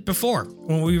mentioned it before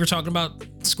when we were talking about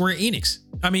Suicide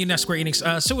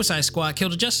Squad Kill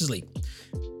the Justice League.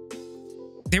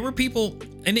 There were people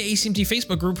in the ACMG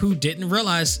Facebook group who didn't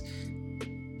realize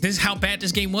this is how bad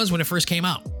this game was when it first came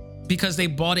out, because they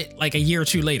bought it like a year or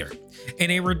two later, and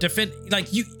they were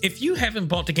if you haven't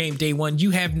bought the game day one,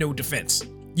 you have no defense.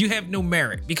 You have no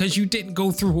merit because you didn't go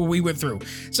through what we went through.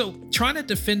 So trying to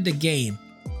defend the game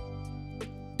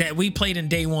that we played in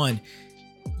day one,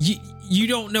 you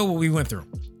don't know what we went through.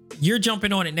 You're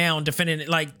jumping on it now and defending it.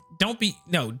 Like,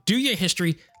 do your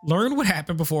history, learn what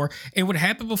happened before. And what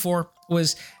happened before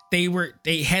was they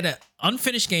had an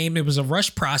unfinished game. It was a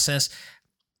rush process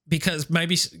because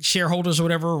maybe shareholders or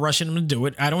whatever were rushing them to do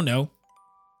it. I don't know.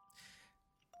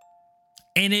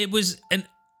 And it was an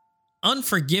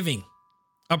unforgiving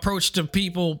approach to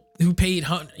people who paid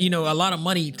a lot of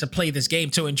money to play this game,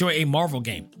 to enjoy a Marvel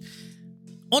game.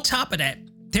 On top of that,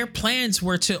 their plans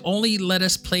were to only let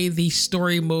us play the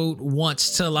story mode once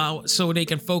so they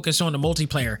can focus on the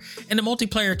multiplayer. And the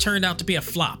multiplayer turned out to be a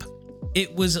flop.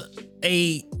 It was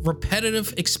a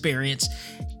repetitive experience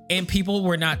and people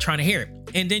were not trying to hear it.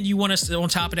 And then you want us to, on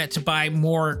top of that, to buy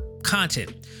more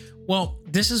content. Well,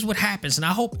 this is what happens. And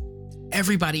I hope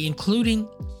everybody, including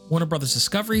Warner Brothers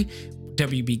Discovery,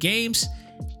 WB Games,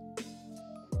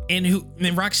 and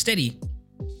Rocksteady,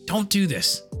 don't do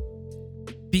this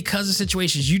because of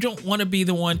situations. You don't want to be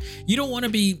the one. You don't want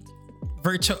to be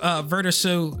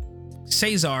Vertuso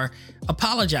Cesar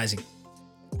apologizing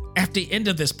at the end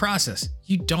of this process.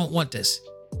 You don't want this.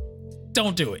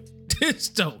 Don't do it.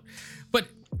 Just don't. But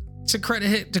to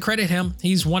credit him,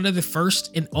 he's one of the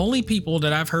first and only people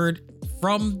that I've heard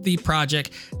from the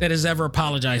project that has ever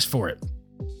apologized for it.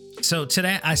 So to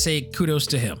that, I say kudos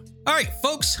to him. All right,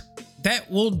 folks,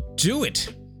 that will do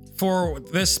it for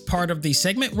this part of the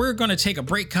segment. We're going to take a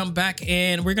break, come back,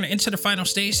 and we're going to enter the final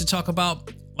stage to talk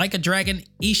about Like a Dragon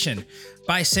Ishin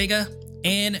by Sega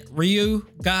and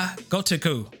Ryuga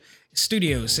Gotoku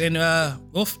Studios. And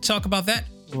we'll talk about that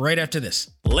right after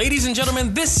this. Ladies and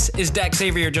gentlemen, this is Dak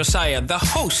Xavier Josiah, the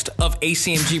host of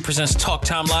ACMG Presents Talk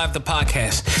Time Live, the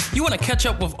podcast. You want to catch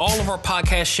up with all of our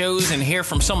podcast shows and hear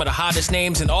from some of the hottest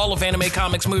names in all of anime,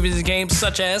 comics, movies, and games,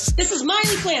 such as... This is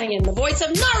Miley Flanagan, the voice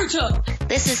of Naruto.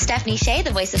 This is Stephanie Shea,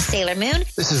 the voice of Sailor Moon.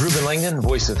 This is Ruben Langdon,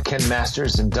 voice of Ken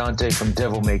Masters and Dante from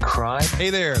Devil May Cry. Hey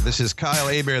there, this is Kyle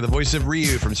Hebert, the voice of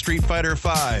Ryu from Street Fighter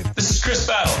V. This is Chris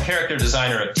Battle, character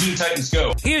designer of Teen Titans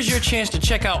Go. Here's your chance to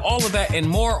check out all of that and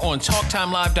more on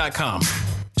TalkTimeLive.com.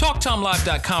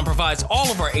 TalkTimeLive.com provides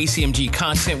all of our ACMG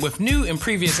content with new and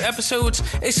previous episodes,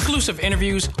 exclusive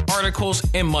interviews, articles,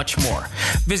 and much more.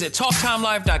 Visit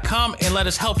TalkTimeLive.com and let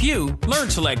us help you learn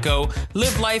to let go,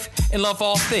 live life, and love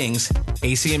all things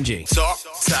ACMG. Talk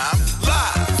Time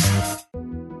Live.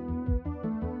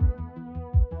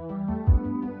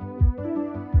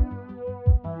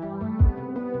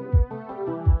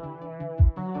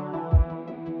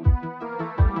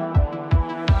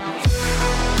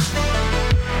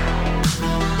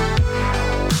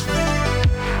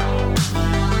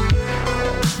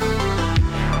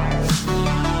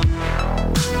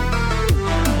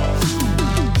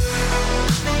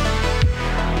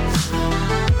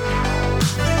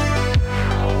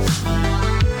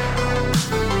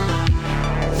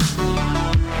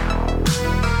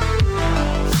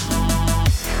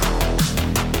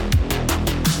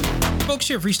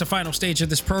 We have reached the final stage of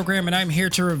this program, and I'm here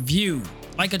to review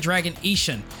Like a Dragon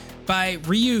Ishin by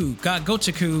Ryu Ga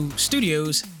Gotoku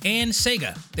Studios and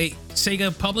Sega.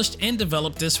 Sega published and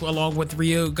developed this along with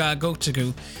Ryu Ga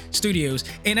Gotoku Studios.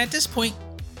 And at this point,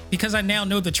 because I now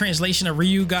know the translation of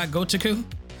Ryu Ga Gotoku,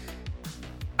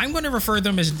 I'm going to refer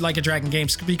them as Like a Dragon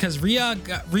games because Ryu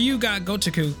Ga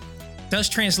Gotoku does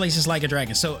translate as Like a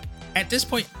Dragon. So at this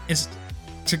point, it's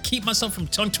to keep myself from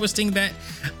tongue twisting that,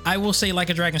 I will say Like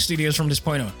a Dragon Studios from this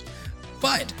point on.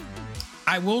 But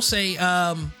I will say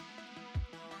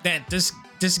that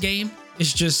this game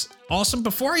is just awesome.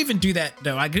 Before I even do that,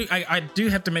 though, I do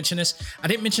have to mention this. I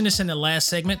didn't mention this in the last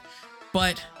segment,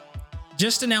 but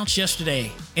just announced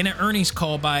yesterday in an earnings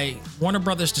call by Warner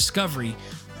Brothers Discovery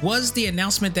was the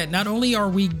announcement that not only are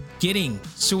we getting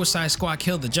Suicide Squad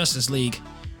Kill the Justice League,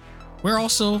 we're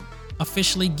also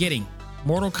officially getting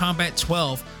Mortal Kombat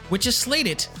 12, which is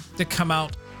slated to come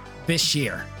out this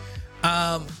year.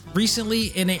 Recently,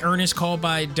 in an earnings call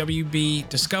by WB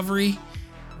Discovery,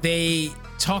 they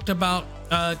talked about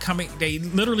they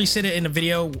literally said it in a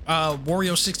video.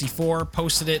 Wario64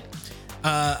 posted it.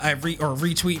 I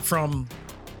retweet from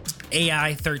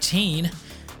AI13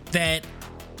 that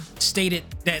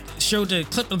showed the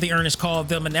clip of the earnings call of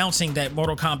them announcing that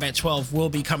Mortal Kombat 12 will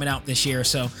be coming out this year.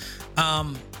 So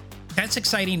that's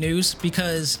exciting news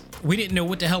because we didn't know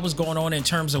what the hell was going on in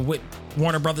terms of what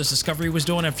Warner Brothers Discovery was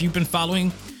doing. If you've been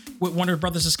following what Warner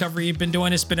Brothers Discovery have been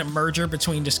doing, it's been a merger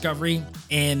between Discovery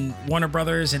and Warner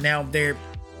Brothers, and now they're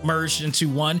merged into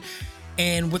one.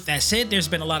 And with that said, there's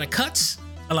been a lot of cuts,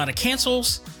 a lot of canceled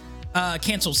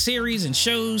series and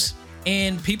shows,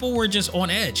 and people were just on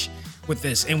edge with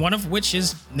this. And one of which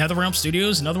is NetherRealm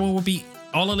Studios. Another one will be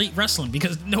All Elite Wrestling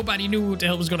because nobody knew what the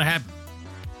hell was going to happen.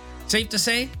 Safe to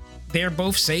say, they're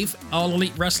both safe. All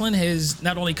Elite Wrestling is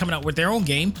not only coming out with their own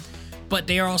game, but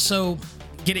they are also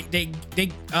getting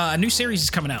a new series is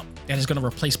coming out that is going to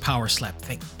replace Power Slap.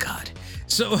 Thank God.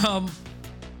 So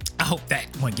I hope that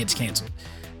one gets canceled.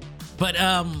 But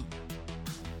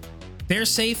they're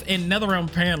safe, and NetherRealm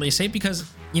apparently is safe because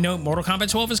Mortal Kombat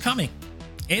 12 is coming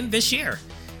in this year.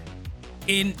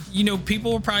 And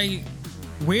people were probably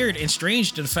weird and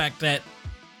strange to the fact that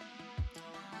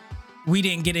we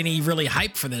didn't get any really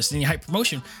hype for this, any hype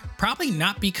promotion. Probably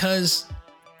not because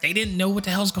they didn't know what the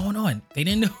hell's going on. They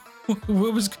didn't know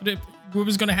what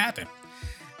was gonna happen.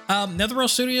 NetherRealm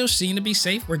Studios seem to be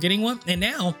safe. We're getting one, and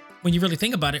now when you really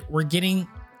think about it, we're getting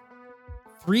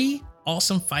 3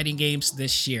 awesome fighting games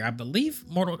this year. I believe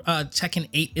Tekken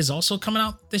 8 is also coming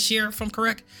out this year, if I'm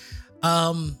correct.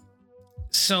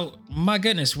 So my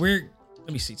goodness, let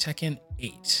me see, Tekken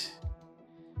 8.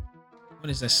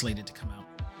 When is that slated to come out?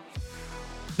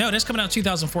 No, that's coming out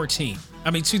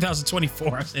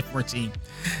 2024. I said 14.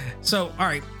 So, all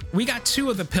right, we got 2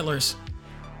 of the pillars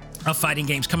of fighting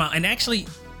games come out. And actually,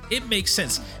 it makes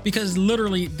sense because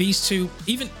literally these 2,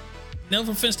 even no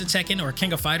offense to Tekken or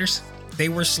King of Fighters, they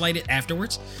were slated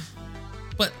afterwards.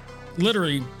 But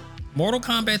literally, Mortal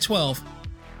Kombat 12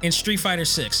 and Street Fighter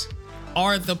 6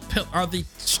 are the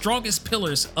strongest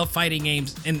pillars of fighting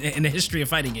games in the history of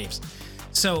fighting games.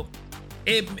 So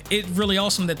it really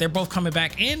awesome that they're both coming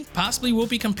back and possibly will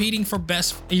be competing for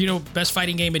best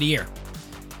fighting game of the year.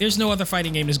 There's no other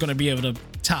fighting game that's going to be able to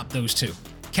top those 2.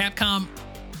 Capcom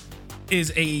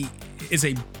is a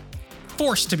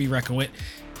force to be reckoned with.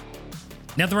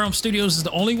 NetherRealm Studios is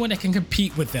the only one that can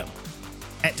compete with them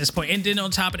at this point. And then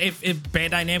on top of it, if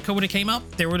Bandai Namco would have came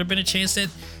out, there would have been a chance that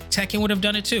Tekken would have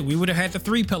done it too. We would have had the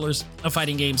 3 pillars of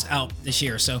fighting games out this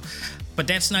year. So, but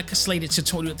that's not slated to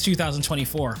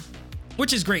 2024,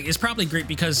 which is great. It's probably great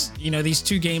because these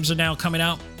 2 games are now coming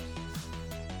out,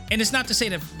 and it's not to say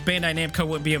that Bandai Namco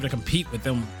wouldn't be able to compete with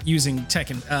them using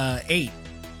Tekken 8.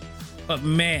 But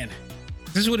man,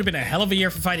 this would have been a hell of a year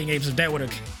for fighting games if that would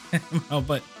have.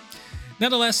 But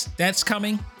nonetheless, that's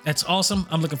coming. That's awesome.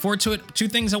 I'm looking forward to it. 2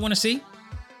 things I want to see.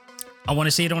 I want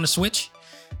to see it on the Switch.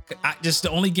 Just the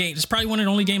only game. It's probably one of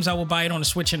the only games I will buy it on the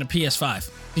Switch and the PS5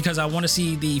 because I want to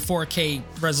see the 4K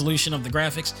resolution of the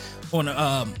graphics on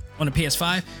the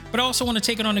PS5. But I also want to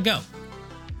take it on the go.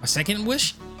 My second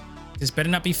wish: this better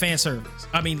not be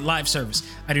live service.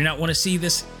 I do not want to see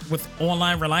this with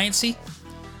online reliancy.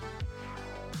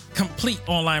 Complete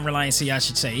online reliancy, I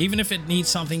should say. Even if it needs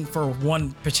something for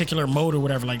one particular mode or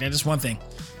whatever like that, just one thing.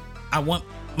 I want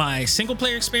my single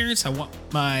player experience. I want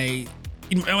my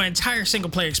entire single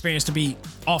player experience to be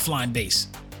offline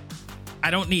based.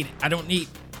 I don't need it. I don't need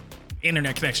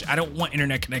internet connection. I don't want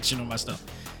internet connection on my stuff.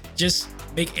 Just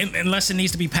unless it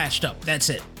needs to be patched up. That's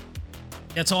it.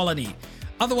 That's all I need.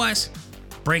 Otherwise,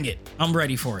 bring it. I'm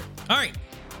ready for it. All right.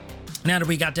 Now that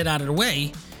we got that out of the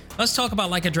way, let's talk about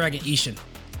Like a Dragon Ishin.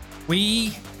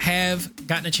 We have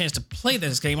gotten a chance to play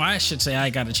this game. I should say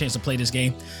I got a chance to play this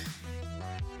game.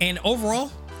 And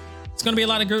overall, it's going to be a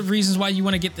lot of good reasons why you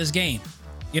want to get this game.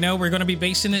 You know, we're going to be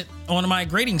basing it on my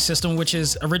grading system, which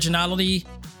is originality,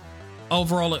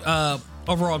 overall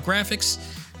graphics,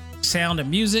 sound and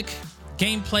music,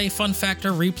 gameplay, fun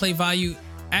factor, replay value,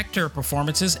 actor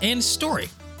performances, and story.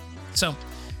 So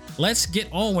let's get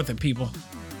on with it, people.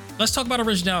 Let's talk about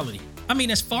originality. I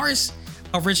mean, as far as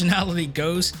originality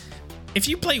goes, if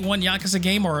you play one Yakuza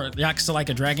game or Yakuza Like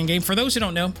a Dragon game, for those who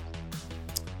don't know,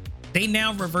 they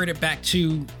now reverted back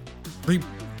to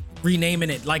renaming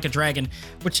it Like a Dragon,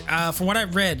 which from what I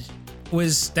read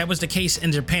was the case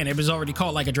in Japan. It was already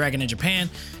called Like a Dragon in Japan.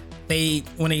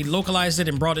 When they localized it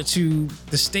and brought it to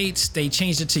the States, they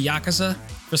changed it to Yakuza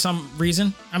for some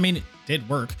reason. I mean, it did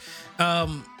work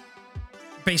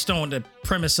based on the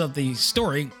premise of the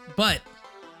story, but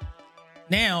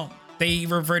now they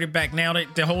reverted back. Now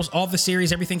that all the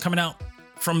series, everything coming out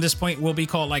from this point will be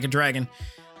called Like a Dragon,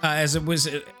 as it was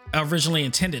originally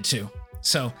intended to.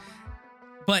 So,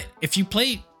 but if you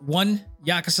played one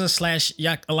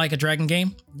Yakuza / Like a Dragon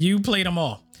game, you played them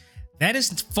all. That is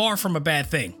far from a bad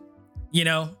thing, you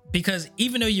know, because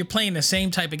even though you're playing the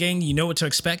same type of game, you know what to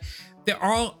expect. There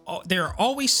are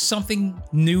always something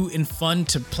new and fun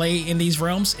to play in these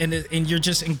realms, and you're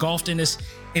just engulfed in this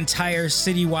entire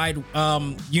citywide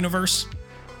universe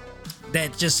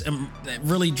that just that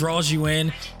really draws you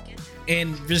in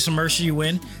and just immerses you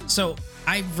in. So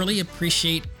I really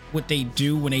appreciate what they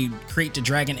do when they create the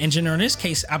Dragon engine, or in this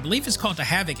case, I believe it's called the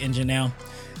Havoc engine now.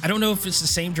 I don't know if it's the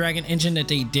same Dragon engine that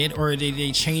they did or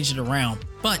they changed it around,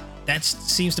 but that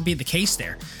seems to be the case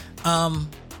there.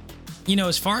 You know,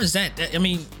 as far as that, I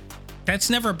mean,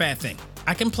 that's never a bad thing.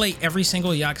 I can play every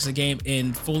single Yakuza game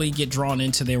and fully get drawn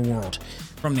into their world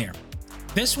from there.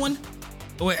 This one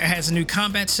has a new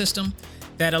combat system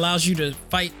that allows you to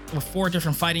fight with 4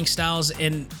 different fighting styles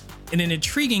and an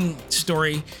intriguing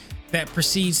story that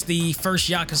precedes the first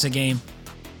Yakuza game.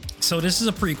 So this is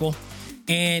a prequel,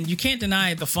 and you can't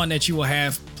deny the fun that you will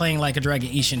have playing Like a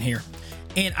Dragon Ishin here.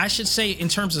 And I should say, in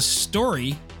terms of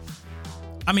story,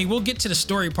 I mean, we'll get to the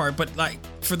story part, but like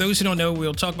for those who don't know,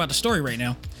 we'll talk about the story right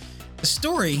now. The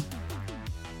story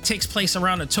takes place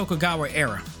around the Tokugawa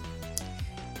era,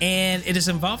 and it is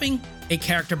involving a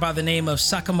character by the name of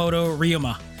Sakamoto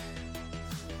Ryuma.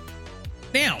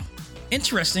 Now,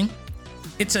 interesting,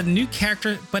 it's a new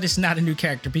character, but it's not a new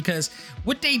character, because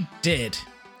what they did,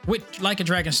 what Like a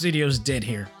Dragon Studios did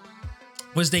here,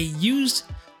 was they used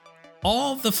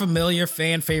all the familiar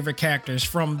fan favorite characters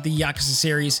from the Yakuza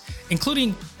series,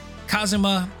 including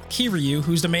Kazuma Kiryu,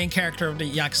 who's the main character of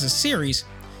the Yakuza series,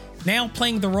 now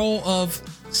playing the role of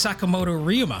Sakamoto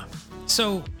Ryuma.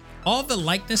 So all the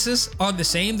likenesses are the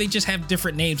same, they just have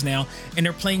different names now, and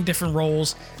they're playing different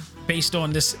roles based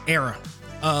on this era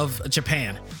of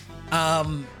Japan.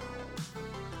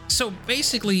 So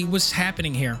basically what's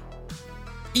happening here,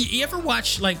 you ever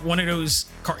watch like one of those,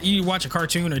 you watch a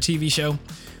cartoon or TV show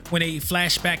when they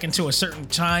flash back into a certain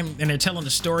time and they're telling the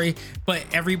story, but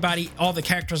all the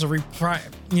characters are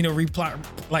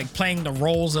like playing the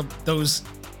roles of those,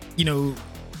 you know,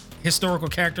 historical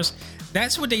characters.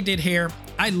 That's what they did here.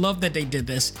 I love that they did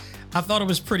this. I thought it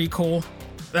was pretty cool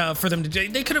for them to do.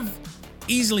 They could have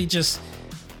easily just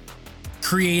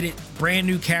created brand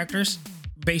new characters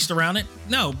based around it.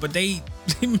 No, but they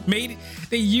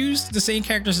used the same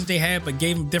characters that they had, but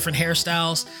gave them different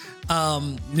hairstyles,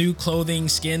 new clothing,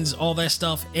 skins, all that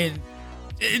stuff, and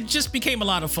it just became a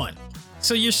lot of fun.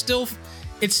 So it's still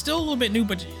a little bit new,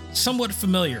 but somewhat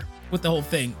familiar with the whole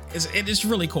thing. It is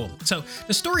really cool. So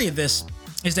the story of this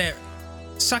is that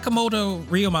Sakamoto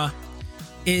Ryuma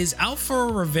is out for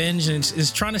revenge and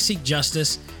is trying to seek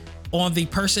justice on the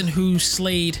person who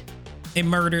slayed and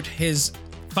murdered his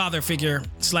father figure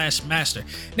 / master.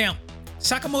 Now,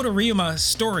 Sakamoto Ryuma's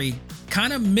story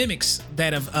kind of mimics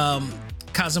that of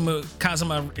Kazuma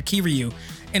Kiryu,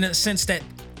 in a sense that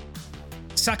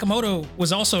Sakamoto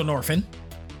was also an orphan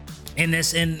in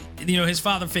this, and you know, his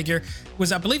father figure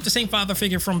was, I believe, the same father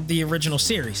figure from the original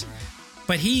series,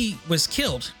 but he was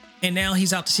killed, and now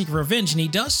he's out to seek revenge, and he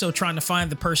does so trying to find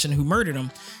the person who murdered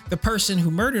him. The person who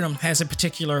murdered him has a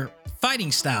particular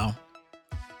fighting style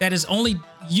that is only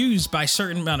used by a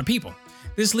certain amount of people.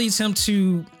 This leads him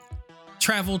to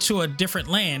travel to a different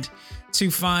land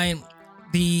to find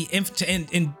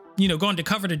and go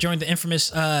undercover to join the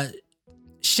infamous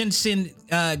Shinsen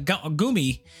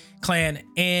Gumi clan,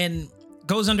 and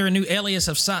goes under a new alias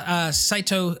of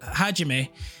Saito Hajime,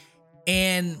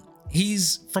 and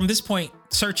he's from this point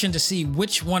searching to see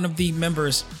which one of the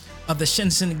members of the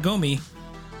Shinsen Gumi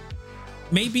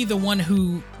may be the one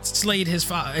who slayed his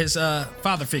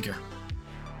father figure.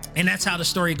 And that's how the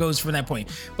story goes from that point.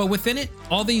 But within it,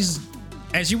 all these,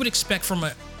 as you would expect from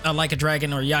a Like a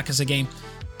Dragon or Yakuza game,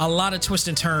 a lot of twists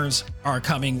and turns are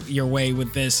coming your way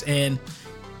with this. And,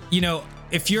 you know,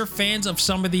 if you're fans of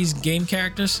some of these game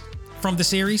characters from the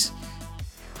series,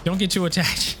 don't get too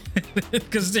attached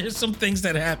because there's some things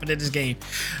that happen in this game.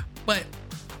 But,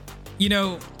 you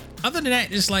know, other than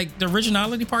that, it's like the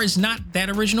originality part is not that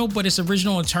original, but it's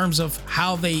original in terms of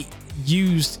how they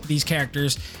used these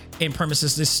characters and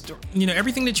premises. This, you know,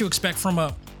 everything that you expect from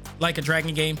a Like a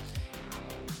Dragon game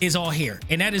is all here,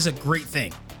 and that is a great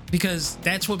thing because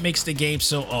that's what makes the game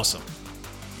so awesome.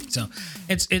 So,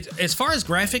 it's as far as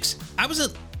graphics,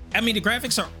 the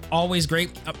graphics are always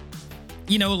great.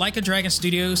 You know, Like a Dragon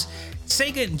Studios,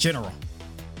 Sega in general,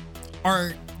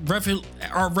 are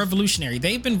revolutionary.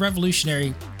 They've been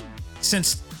revolutionary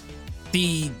since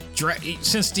the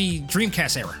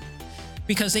Dreamcast era,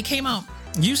 because they came out.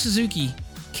 Yu Suzuki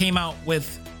came out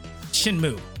with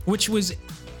Shenmue, which was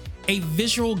a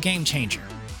visual game changer.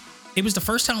 It was the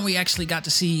first time we actually got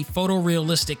to see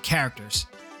photorealistic characters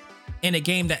in a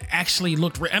game that actually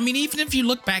looked I mean, even if you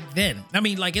look back then, I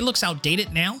mean, like, it looks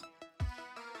outdated now,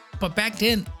 but back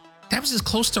then that was as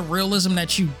close to realism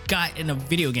that you got in a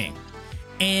video game.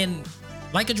 And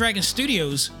Like a Dragon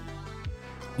Studios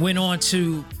went on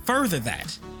to further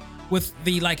that with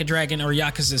the Like a Dragon or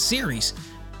Yakuza series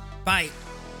by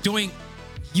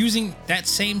using that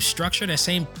same structure, that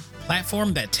same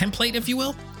platform, that template, if you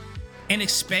will, and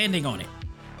expanding on it,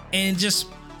 and just,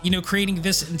 you know, creating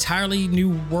this entirely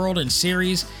new world and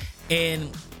series. And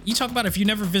you talk about, if you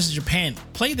never visit Japan,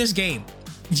 play this game,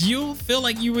 you'll feel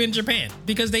like you were in Japan,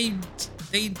 because they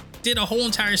did a whole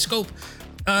entire scope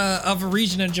of a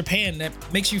region in Japan that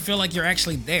makes you feel like you're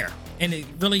actually there, and it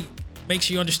really makes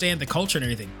you understand the culture and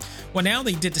everything. Well, now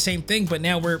they did the same thing, but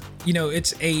now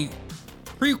it's a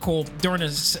prequel during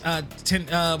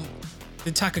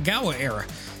the Takagawa era,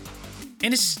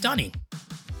 and it's stunning.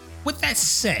 With that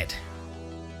said,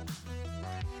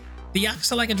 the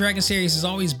Yakuza Like a Dragon series has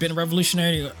always been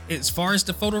revolutionary as far as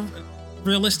the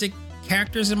photorealistic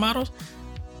characters and models.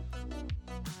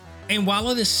 And while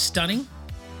it is stunning,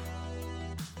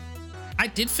 I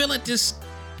did feel that this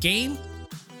game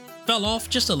fell off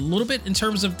just a little bit in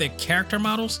terms of the character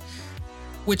models,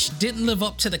 which didn't live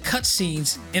up to the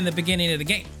cutscenes in the beginning of the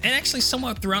game, and actually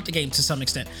somewhat throughout the game to some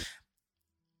extent.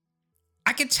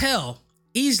 I could tell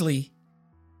easily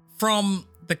from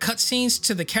the cutscenes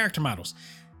to the character models.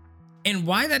 And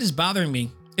why that is bothering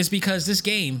me is because this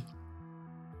game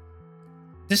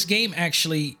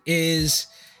actually is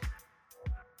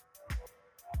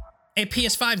a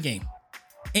PS5 game.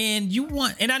 And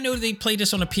I know they played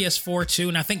this on a PS4 too,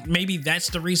 and I think maybe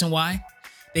that's the reason why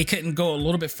they couldn't go a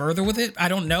little bit further with it. I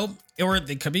don't know. Or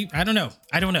they could be, I don't know.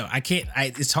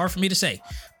 It's hard for me to say.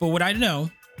 But what I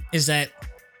know is that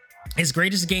as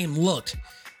great as the game looked,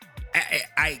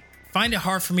 I find it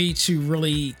hard for me to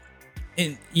really,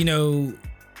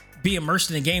 be immersed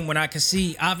in the game when I can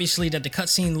see obviously that the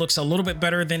cutscene looks a little bit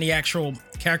better than the actual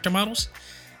character models.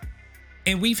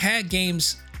 And we've had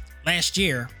games last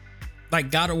year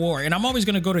like God of War, and I'm always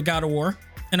going to go to God of War,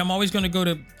 and I'm always going to go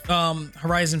to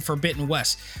Horizon Forbidden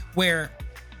West, where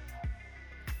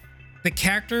the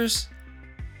characters,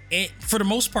 for the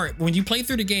most part, when you play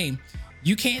through the game,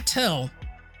 you can't tell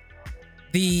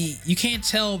the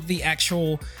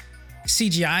actual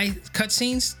CGI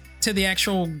cutscenes to the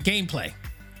actual gameplay.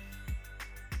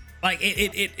 Like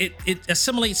it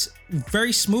assimilates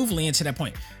very smoothly into that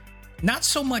point. Not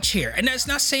so much here, and that's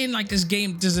not saying like this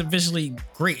game isn't visually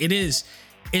great. It is.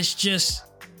 It's just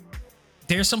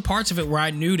there's some parts of it where I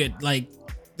knew that like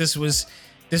this was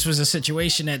a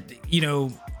situation that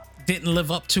didn't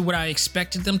live up to what I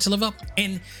expected them to live up.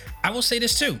 And I will say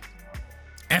this too.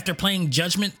 After playing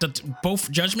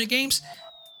both Judgment games,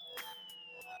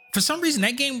 for some reason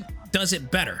that game does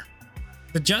it better.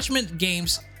 The Judgment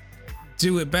games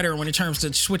do it better when it comes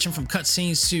to switching from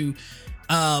cutscenes to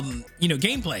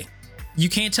gameplay. You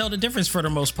can't tell the difference for the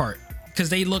most part because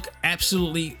they look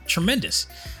absolutely tremendous.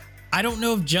 I don't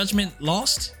know if Judgment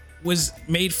Lost was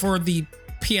made for the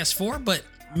PS4, but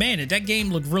man, that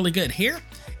game looked really good. Here,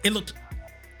 it looked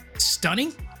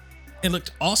stunning. It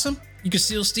looked awesome. You can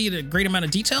still see a great amount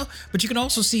of detail, but you can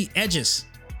also see edges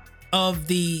of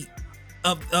the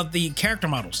character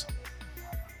models.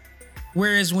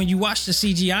 Whereas when you watch the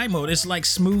CGI mode, it's like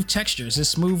smooth textures, it's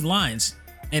smooth lines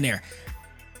in there.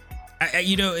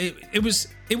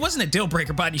 It wasn't a deal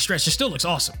breaker by any stretch. It still looks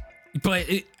awesome, but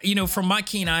from my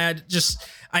keen eye,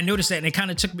 I noticed that, and it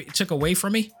kind of took away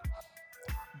from me.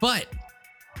 But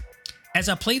as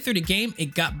I played through the game,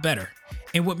 it got better,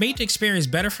 And what made the experience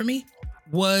better for me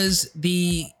was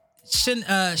the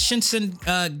Shinsen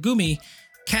Gumi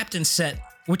Captain set,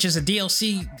 which is a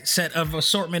DLC set of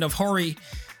assortment of Hori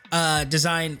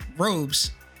design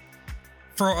robes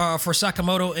for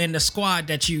Sakamoto and the squad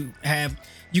that you have.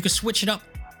 You can switch it up,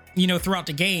 throughout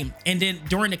the game. And then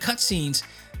during the cutscenes,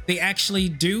 they actually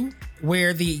do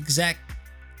wear the exact,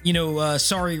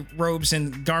 sari robes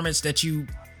and garments that you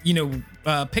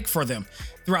pick for them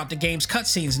throughout the game's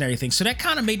cutscenes and everything. So that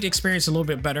kind of made the experience a little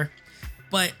bit better.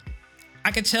 But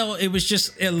I could tell it was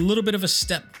just a little bit of a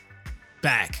step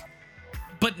back,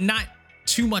 but not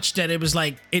too much that it was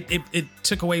like it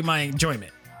took away my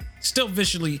enjoyment. Still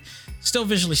visually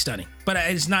stunning, but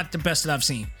it's not the best that I've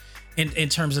seen in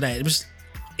terms of that.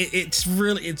 It's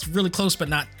really close, but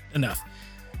not enough.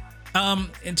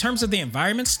 In terms of the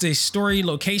environments, the story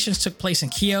locations took place in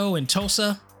Kyo and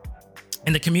Tosa,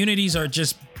 and the communities are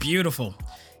just beautiful.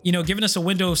 Giving us a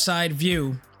window side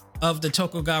view of the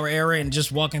Tokugawa era and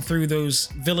just walking through those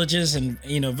villages and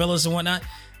villas and whatnot.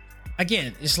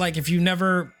 Again, it's like if you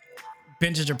never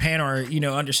been to Japan or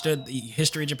understood the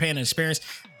history of Japan and experience,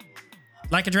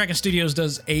 Like a Dragon Studios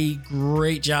does a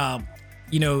great job,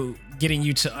 getting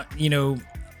you to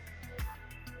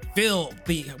feel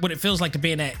what it feels like to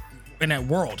be in that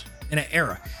world, in that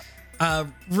era.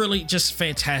 Really just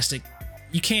fantastic.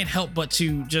 You can't help but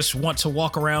to just want to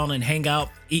walk around and hang out,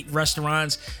 eat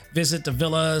restaurants, visit the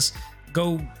villas,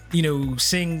 go,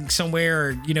 sing somewhere,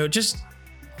 or, just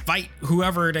fight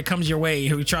whoever that comes your way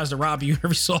who tries to rob you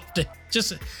every so often.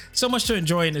 Just so much to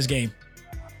enjoy in this game.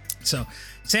 So,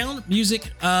 sound,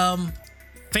 music,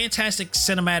 fantastic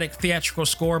cinematic theatrical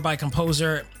score by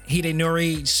composer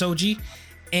Hidenori Soji,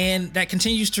 and that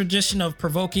continues tradition of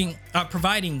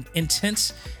providing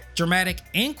intense, dramatic,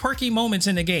 and quirky moments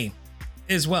in the game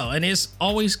as well. And there's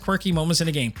always quirky moments in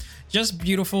the game. Just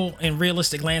beautiful and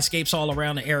realistic landscapes all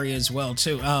around the area as well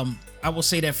too. I will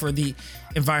say that for the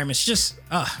environments, just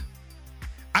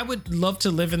I would love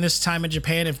to live in this time in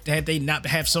Japan if had they not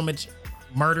have so much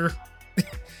murder.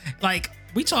 Like,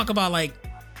 we talk about like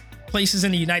places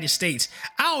in the United States.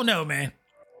 I don't know, man.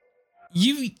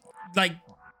 You like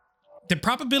the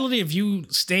probability of you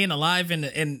staying alive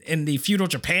in the feudal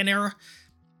Japan era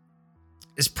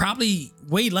is probably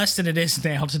way less than it is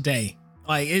now today.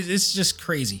 Like, it's just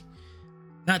crazy.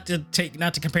 Not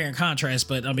to compare and contrast,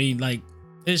 but I mean, like,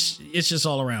 it's just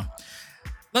all around.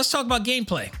 Let's talk about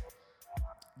gameplay.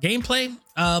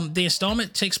 The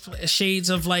installment takes shades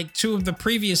of like two of the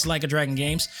previous Like a Dragon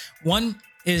games. One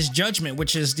is Judgment,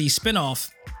 which is the spinoff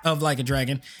of Like a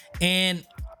Dragon. And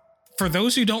for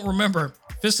those who don't remember,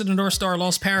 Fist of the North Star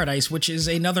Lost Paradise, which is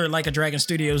another Like a Dragon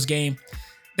Studios game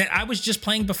that I was just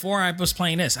playing before I was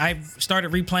playing this. I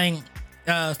started replaying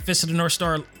Fist of the North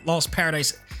Star Lost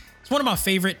Paradise. It's one of my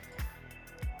favorite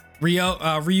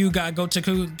Ryu Ga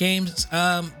Gotoku games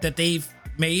that they've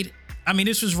made. I mean,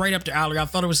 this was right up their alley. I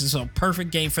thought it was just a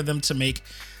perfect game for them to make.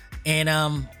 And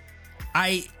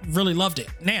I really loved it.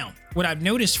 Now, what I've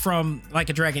noticed from Like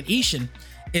a Dragon Ishin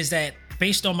is that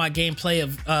based on my gameplay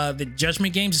of the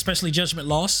Judgment games, especially Judgment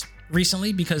Lost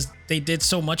recently, because they did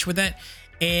so much with that,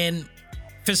 and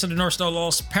Fist of the North Star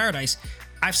Lost Paradise,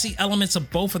 I've seen elements of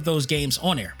both of those games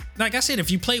on there. Like I said, if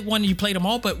you played one, you played them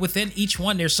all, but within each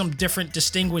one, there's some different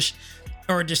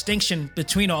distinction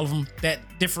between all of them that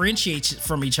differentiates it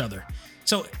from each other.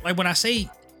 So, like when I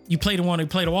say you play the one, you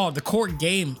play the all, the core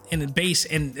game and the base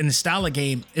and the style of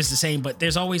game is the same, but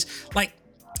there's always like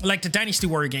the Dynasty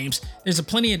Warrior games. There's a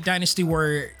plenty of Dynasty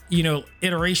Warrior,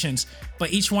 iterations,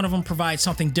 but each one of them provides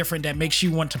something different that makes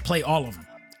you want to play all of them.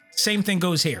 Same thing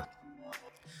goes here.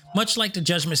 Much like the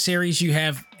Judgment series, you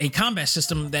have a combat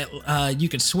system that you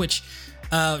can switch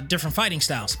different fighting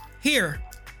styles. Here,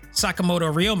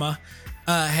 Sakamoto Ryoma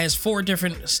has 4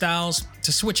 different styles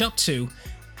to switch up to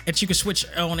that you can switch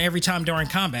on every time during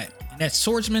combat. And that's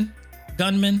Swordsman,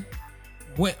 Gunman,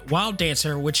 Wild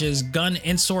Dancer, which is gun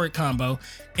and sword combo,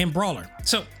 and Brawler.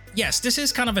 So yes, this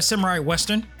is kind of a samurai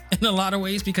western in a lot of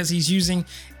ways because he's using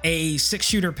a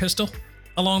 6-shooter pistol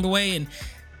along the way, and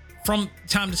from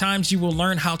time to time you will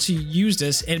learn how to use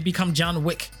this and become John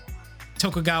Wick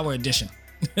Tokugawa edition.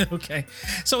 Okay,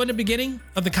 so in the beginning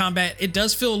of the combat, it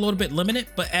does feel a little bit limited,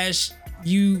 but as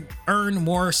you earn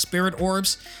more spirit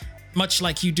orbs, much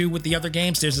like you do with the other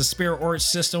games, there's a spirit orb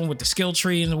system with the skill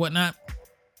tree and whatnot.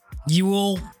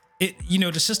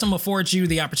 The system affords you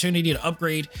the opportunity to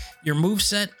upgrade your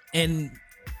moveset and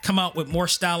come out with more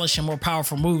stylish and more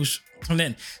powerful moves from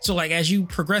then. So like as you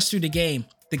progress through the game,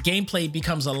 the gameplay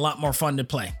becomes a lot more fun to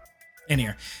play in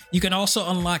here. You can also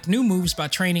unlock new moves by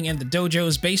training in the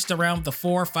dojos based around the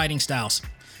 4 fighting styles.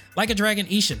 Like a Dragon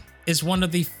Ishin is one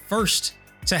of the first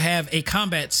to have a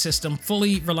combat system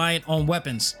fully reliant on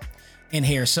weapons in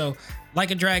here. So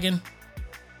Like a Dragon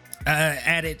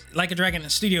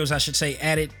Studios, I should say,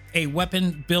 added a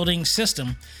weapon building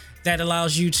system that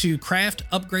allows you to craft,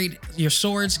 upgrade your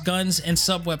swords, guns, and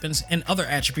sub-weapons and other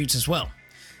attributes as well.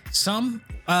 Some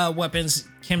weapons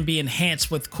can be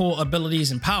enhanced with cool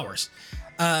abilities and powers.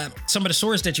 Some of the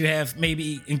swords that you have may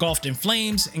be engulfed in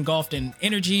flames, engulfed in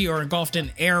energy, or engulfed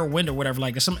in air or wind or whatever.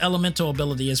 Like, there's some elemental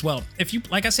ability as well. If you,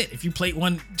 like I said, if you played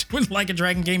one Like a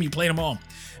Dragon game, you played them all,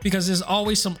 because there's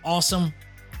always some awesome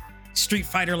Street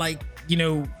Fighter like,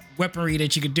 weaponry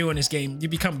that you could do in this game. You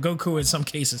become Goku in some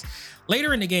cases.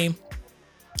 Later in the game,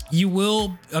 you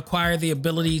will acquire the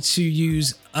ability to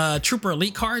use Trooper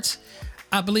Elite cards.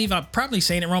 I believe I'm probably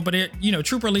saying it wrong, but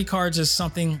Trooper Elite cards is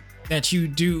something that you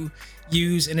do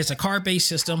use, and it's a card-based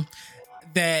system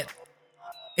that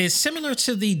is similar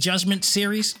to the Judgment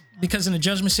series, because in the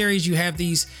Judgment series you have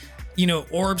these,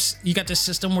 orbs. You got this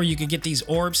system where you could get these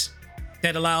orbs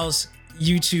that allows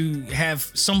you to have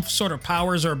some sort of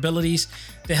powers or abilities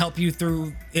to help you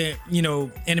through,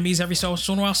 enemies every so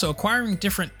in a while. So acquiring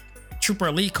different Trooper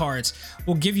Elite cards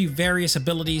will give you various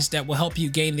abilities that will help you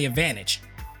gain the advantage.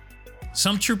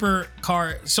 Some Trooper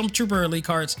Elite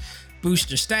cards boost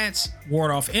your stats,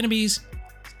 ward off enemies,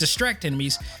 distract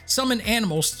enemies, summon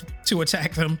animals to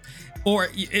attack them, or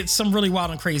it's some really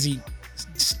wild and crazy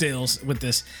stills with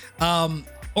this.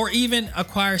 Or even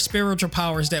acquire spiritual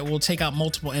powers that will take out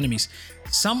multiple enemies.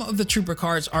 Some of the Trooper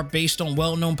cards are based on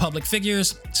well-known public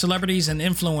figures, celebrities, and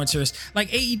influencers, like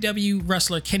AEW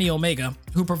wrestler Kenny Omega,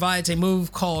 who provides a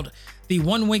move called the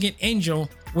One-Winged Angel,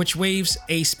 which waves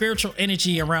a spiritual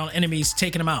energy around enemies,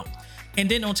 taking them out. And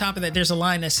then on top of that, there's a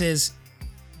line that says,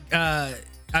 I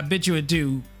bid you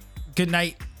adieu, good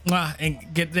night, and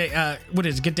good day,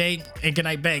 good day, and good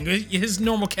night, bang. His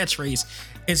normal catchphrase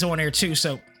is on there too,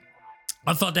 so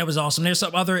I thought that was awesome. There's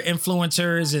some other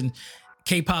influencers and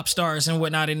K-pop stars and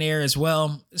whatnot in there as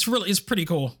well. It's pretty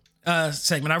cool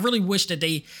segment. I really wish that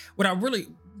they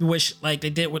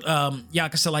did with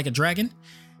Yakuza Like a Dragon,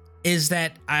 is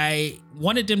that I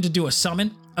wanted them to do a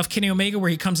summon of Kenny Omega where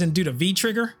he comes in and do the V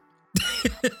trigger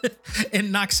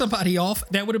and knock somebody off.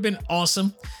 That would have been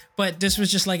awesome. But this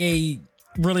was just like a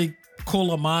really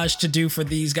cool homage to do for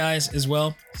these guys as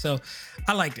well. So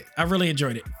I liked it. I really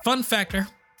enjoyed it. Fun factor,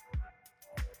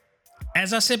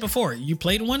 as I said before, you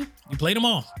played one, you played them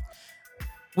all,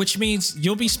 which means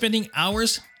you'll be spending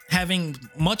hours having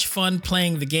much fun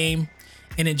playing the game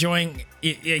and enjoying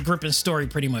a gripping story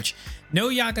pretty much. No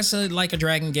Yakuza Like a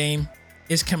Dragon game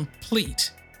is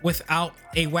complete without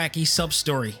a wacky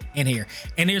sub-story in here.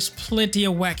 And there's plenty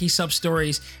of wacky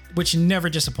sub-stories which never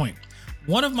disappoint.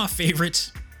 One of my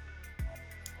favorites,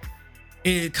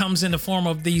 it comes in the form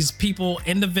of these people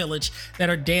in the village that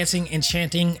are dancing and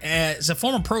chanting as a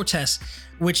form of protest,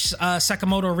 which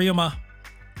Sakamoto Ryoma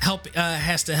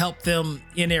has to help them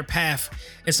in their path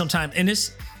at some time. And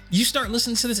this, you start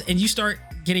listening to this and you start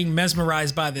getting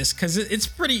mesmerized by this, because it's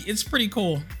pretty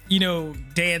cool,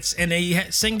 dance, and they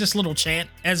sing this little chant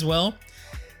as well.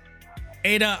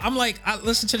 And I'm like, I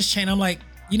listen to this chant, I'm like,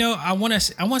 I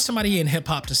want somebody in hip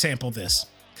hop to sample this,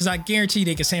 because I guarantee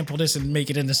they can sample this and make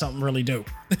it into something really dope.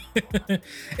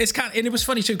 It's kind of, and it was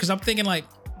funny too, because I'm thinking like,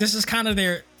 this is kind of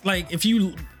their, like, if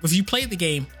you played the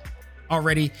game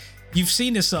already, you've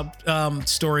seen this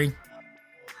story.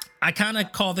 I kind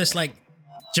of call this like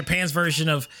Japan's version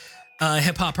of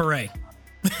Hip Hop Hooray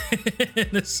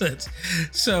in a sense.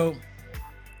 So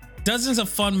dozens of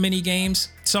fun mini games,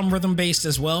 some rhythm based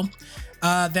as well,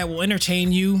 that will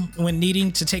entertain you when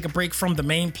needing to take a break from the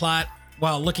main plot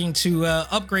while looking to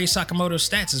upgrade Sakamoto's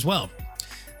stats as well.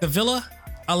 The villa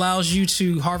allows you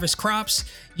to harvest crops.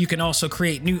 You can also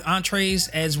create new entrees,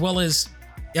 as well as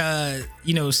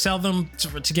sell them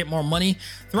to get more money.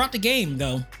 Throughout the game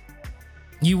though,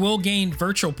 you will gain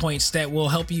virtual points that will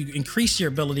help you increase your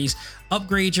abilities,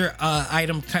 upgrade your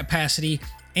item capacity,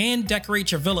 and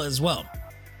decorate your villa as well.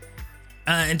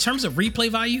 In terms of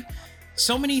replay value,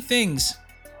 so many things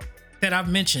that I've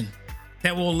mentioned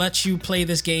that will let you play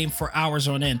this game for hours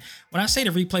on end. When I say the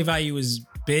replay value is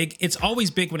big, it's always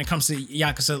big when it comes to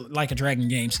Yakuza Like a Dragon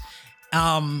games.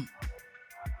 I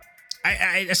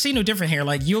see no different here.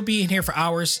 Like, you'll be in here for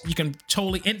hours. You can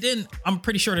totally, and then I'm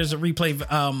pretty sure there's a replay,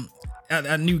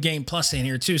 a new game plus in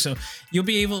here too. So you'll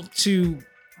be able to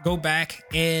go back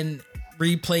and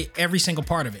replay every single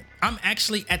part of it. I'm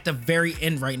actually at the very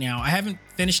end right now. I haven't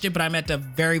finished it, but I'm at the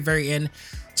very, very end,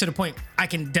 to the point I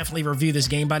can definitely review this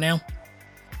game by now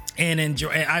and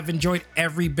enjoy. I've enjoyed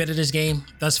every bit of this game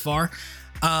thus far.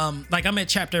 Like I'm at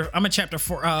chapter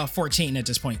 14 at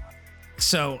this point.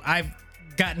 So I've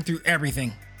gotten through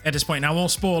everything at this point. And I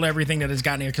won't spoil everything that has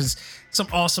gotten here because some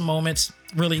awesome moments,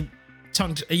 really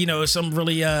some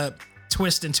really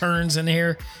twists and turns in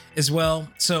here as well.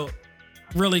 So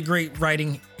really great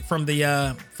writing from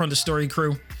the story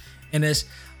crew in this.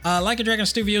 Like a Dragon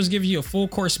Studios gives you a full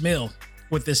course meal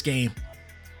with this game,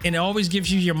 and it always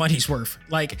gives you your money's worth.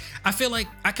 Like, I feel like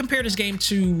I compare this game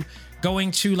to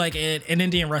going to like an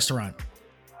Indian restaurant.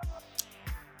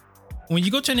 When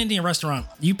you go to an Indian restaurant,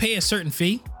 you pay a certain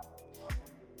fee,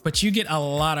 but you get a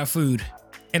lot of food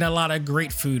and a lot of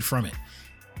great food from it.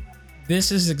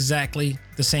 This is exactly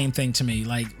the same thing to me.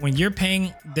 Like, when you're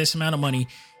paying this amount of money,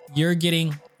 you're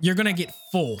going to get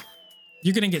full.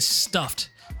 You're going to get stuffed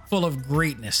full of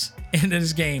greatness in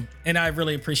this game, and I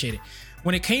really appreciate it.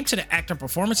 When it came to the actor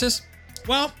performances,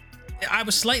 well, I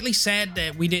was slightly sad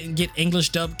that we didn't get English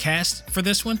dub cast for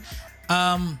this one,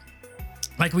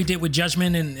 like we did with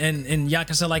Judgment and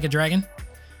Yakuza Like a Dragon.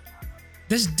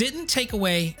 This didn't take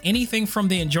away anything from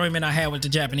the enjoyment I had with the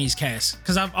Japanese cast,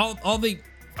 because I've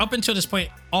up until this point,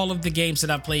 all of the games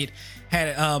that I've played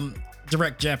had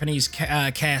direct Japanese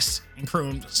cast and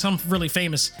crew, some really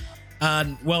famous,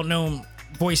 well-known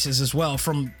voices as well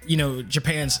from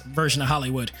Japan's version of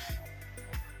Hollywood.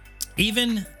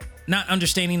 Even not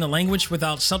understanding the language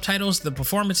without subtitles, the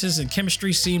performances and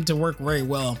chemistry seemed to work very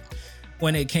well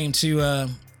when it came to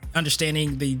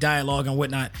understanding the dialogue and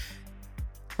whatnot.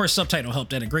 Of course, subtitle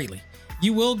helped at it greatly.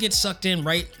 You will get sucked in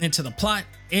right into the plot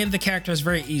and the characters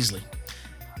very easily.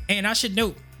 And I should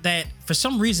note that for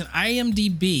some reason,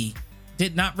 IMDb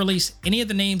did not release any of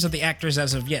the names of the actors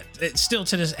as of yet. It's still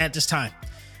at this time.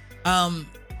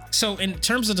 So in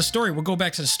terms of the story, we'll go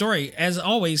back to the story. As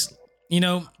always,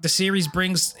 the series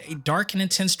brings a dark and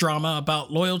intense drama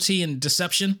about loyalty and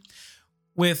deception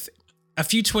with a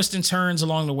few twists and turns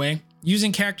along the way.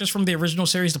 Using characters from the original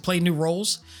series to play new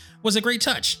roles was a great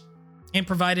touch and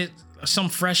provided some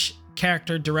fresh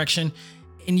character direction,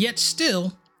 and yet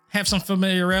still have some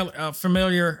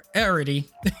familiarity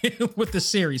with the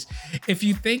series. If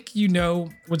you think you know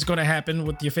what's going to happen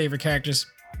with your favorite characters,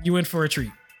 you in for a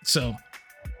treat. So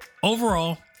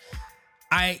overall,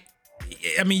 I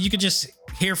mean, you could just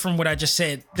hear from what I just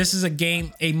said. This is a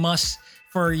game, a must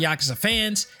for Yakuza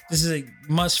fans. This is a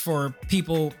must for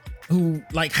people who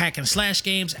like hack and slash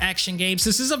games, action games.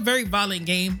 This is a very violent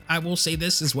game. I will say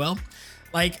this as well.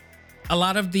 Like, a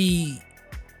lot of the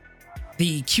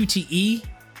QTE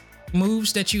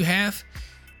moves that you have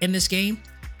in this game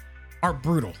are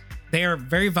brutal. They are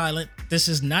very violent. This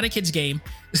is not a kid's game.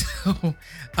 So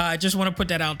I just want to put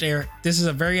that out there. This is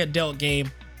a very adult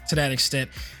game to that extent.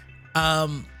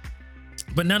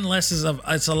 But nonetheless,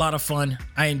 it's a lot of fun.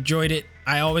 I enjoyed it.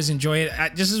 I always enjoy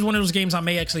it. This is one of those games I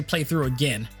may actually play through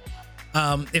again.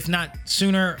 If not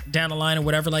sooner down the line or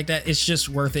whatever like that. It's just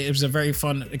worth it. It was a very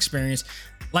fun experience.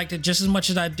 Liked it just as much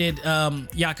as I did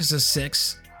Yakuza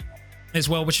 6 as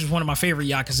well, which is one of my favorite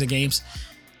Yakuza games.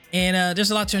 And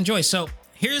there's a lot to enjoy. So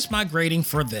here's my grading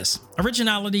for this.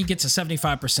 Originality gets a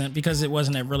 75% because it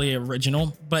wasn't really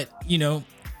original, but even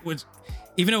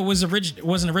though it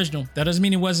wasn't original, that doesn't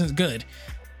mean it wasn't good.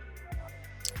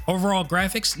 Overall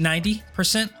graphics,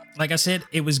 90%. Like I said,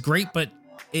 it was great, but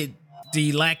the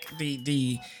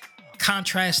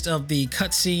contrast of the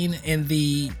cutscene and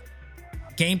the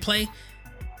gameplay,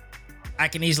 I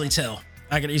can easily tell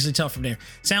from there.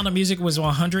 Sound and music was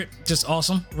 100, just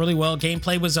awesome, really well.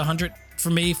 Gameplay was 100 for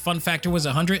me. Fun factor was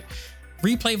 100.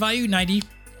 Replay value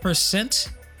 90%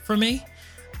 for me.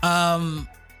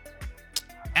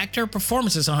 Actor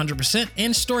performances 100%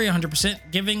 and story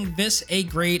 100%, giving this a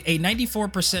grade a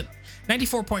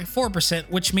 94.4%,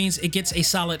 which means it gets a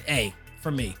solid A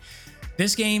for me.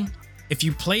 This game, if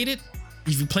you played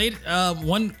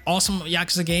one awesome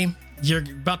Yakuza game, you're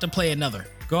about to play another.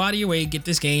 Go out of your way, get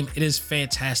this game. It is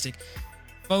fantastic,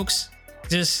 folks.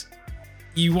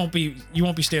 You won't be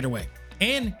steered away.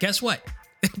 And guess what?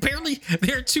 Apparently,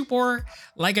 there are 2 more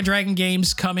Like a Dragon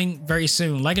games coming very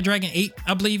soon. Like a Dragon 8,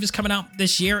 I believe, is coming out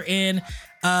this year, and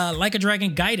Like a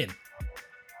Dragon Gaiden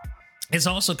is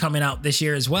also coming out this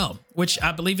year as well, which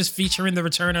I believe is featuring the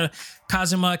return of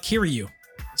Kazuma Kiryu.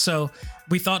 So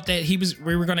we thought that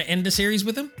we were going to end the series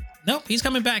with him. Nope, he's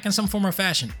coming back in some form or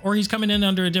fashion, or he's coming in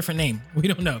under a different name. We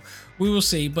don't know. We will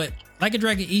see. But Like a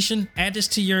Dragon Ishin, add this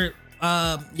to your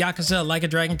Yakuza Like a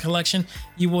Dragon collection.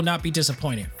 You will not be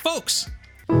disappointed, folks.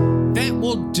 That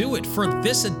will do it for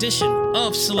this edition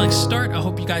of Select Start. I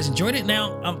hope you guys enjoyed it.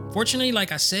 Now, unfortunately,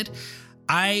 like I said,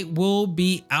 I will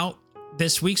be out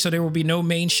this week, so there will be no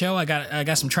main show. I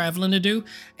got some traveling to do,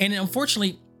 and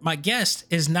unfortunately, my guest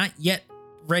is not yet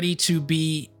ready to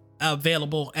be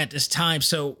available at this time.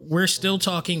 So we're still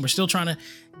talking. We're still trying to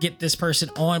get this person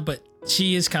on, but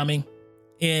she is coming,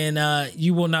 and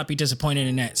you will not be disappointed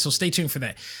in that. So stay tuned for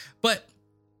that. But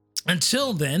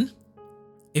until then,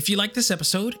 if you like this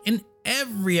episode and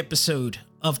every episode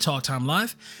of Talk Time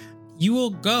Live, you will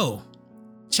go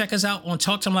check us out on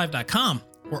TalkTimeLive.com,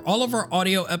 where all of our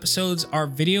audio episodes, our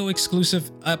video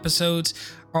exclusive episodes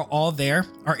are all there.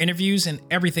 Our interviews and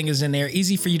everything is in there,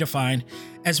 easy for you to find,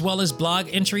 as well as blog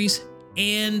entries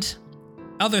and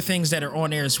other things that are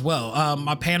on there as well.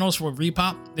 My panels with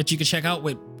Repop that you can check out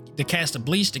with the cast of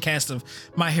Bleach, the cast of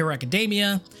My Hero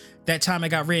Academia. That time I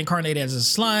got reincarnated as a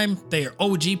slime. They are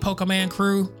OG Pokemon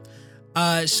crew.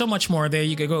 So much more there.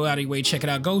 You can go out of your way, check it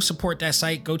out. Go support that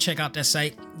site. Go check out that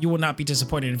site. You will not be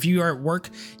disappointed. If you are at work,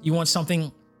 you want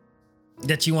something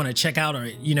that you want to check out or,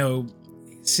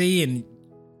 see, and,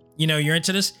 you're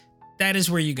into this, that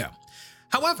is where you go.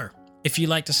 However, if you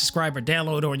like to subscribe or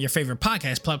download on your favorite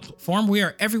podcast platform, we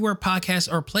are everywhere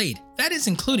podcasts are played. That is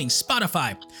including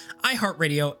Spotify,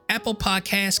 iHeartRadio, Apple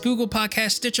Podcasts, Google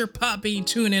Podcasts, Stitcher, Podbean,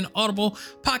 TuneIn, Audible,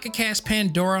 Pocket Cast,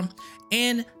 Pandora,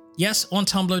 and yes, on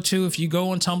Tumblr too. If you go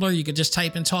on Tumblr, you can just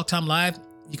type in Talk Time Live.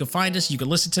 You can find us. You can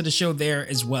listen to the show there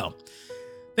as well.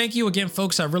 Thank you again,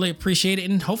 folks. I really appreciate it.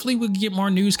 And hopefully we'll get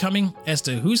more news coming as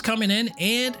to who's coming in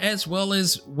and as well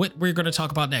as what we're going to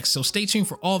talk about next. So stay tuned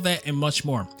for all that and much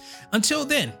more. Until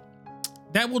then,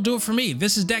 that will do it for me.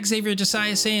 This is Dak Xavier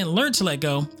Josiah saying, learn to let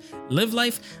go, live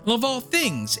life, love all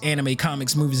things anime,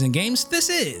 comics, movies, and games. This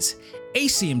is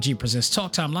ACMG Presents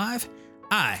Talk Time Live.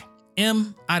 I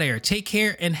am out of here. Take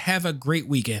care and have a great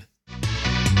weekend.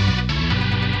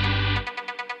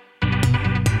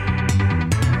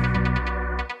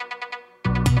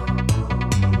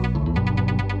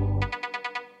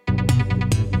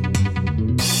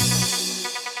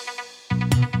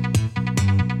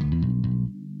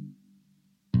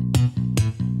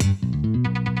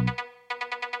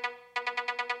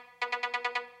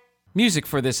 Music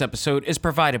for this episode is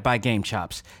provided by Game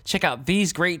Chops. Check out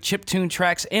these great chiptune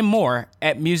tracks and more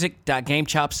at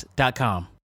music.gamechops.com.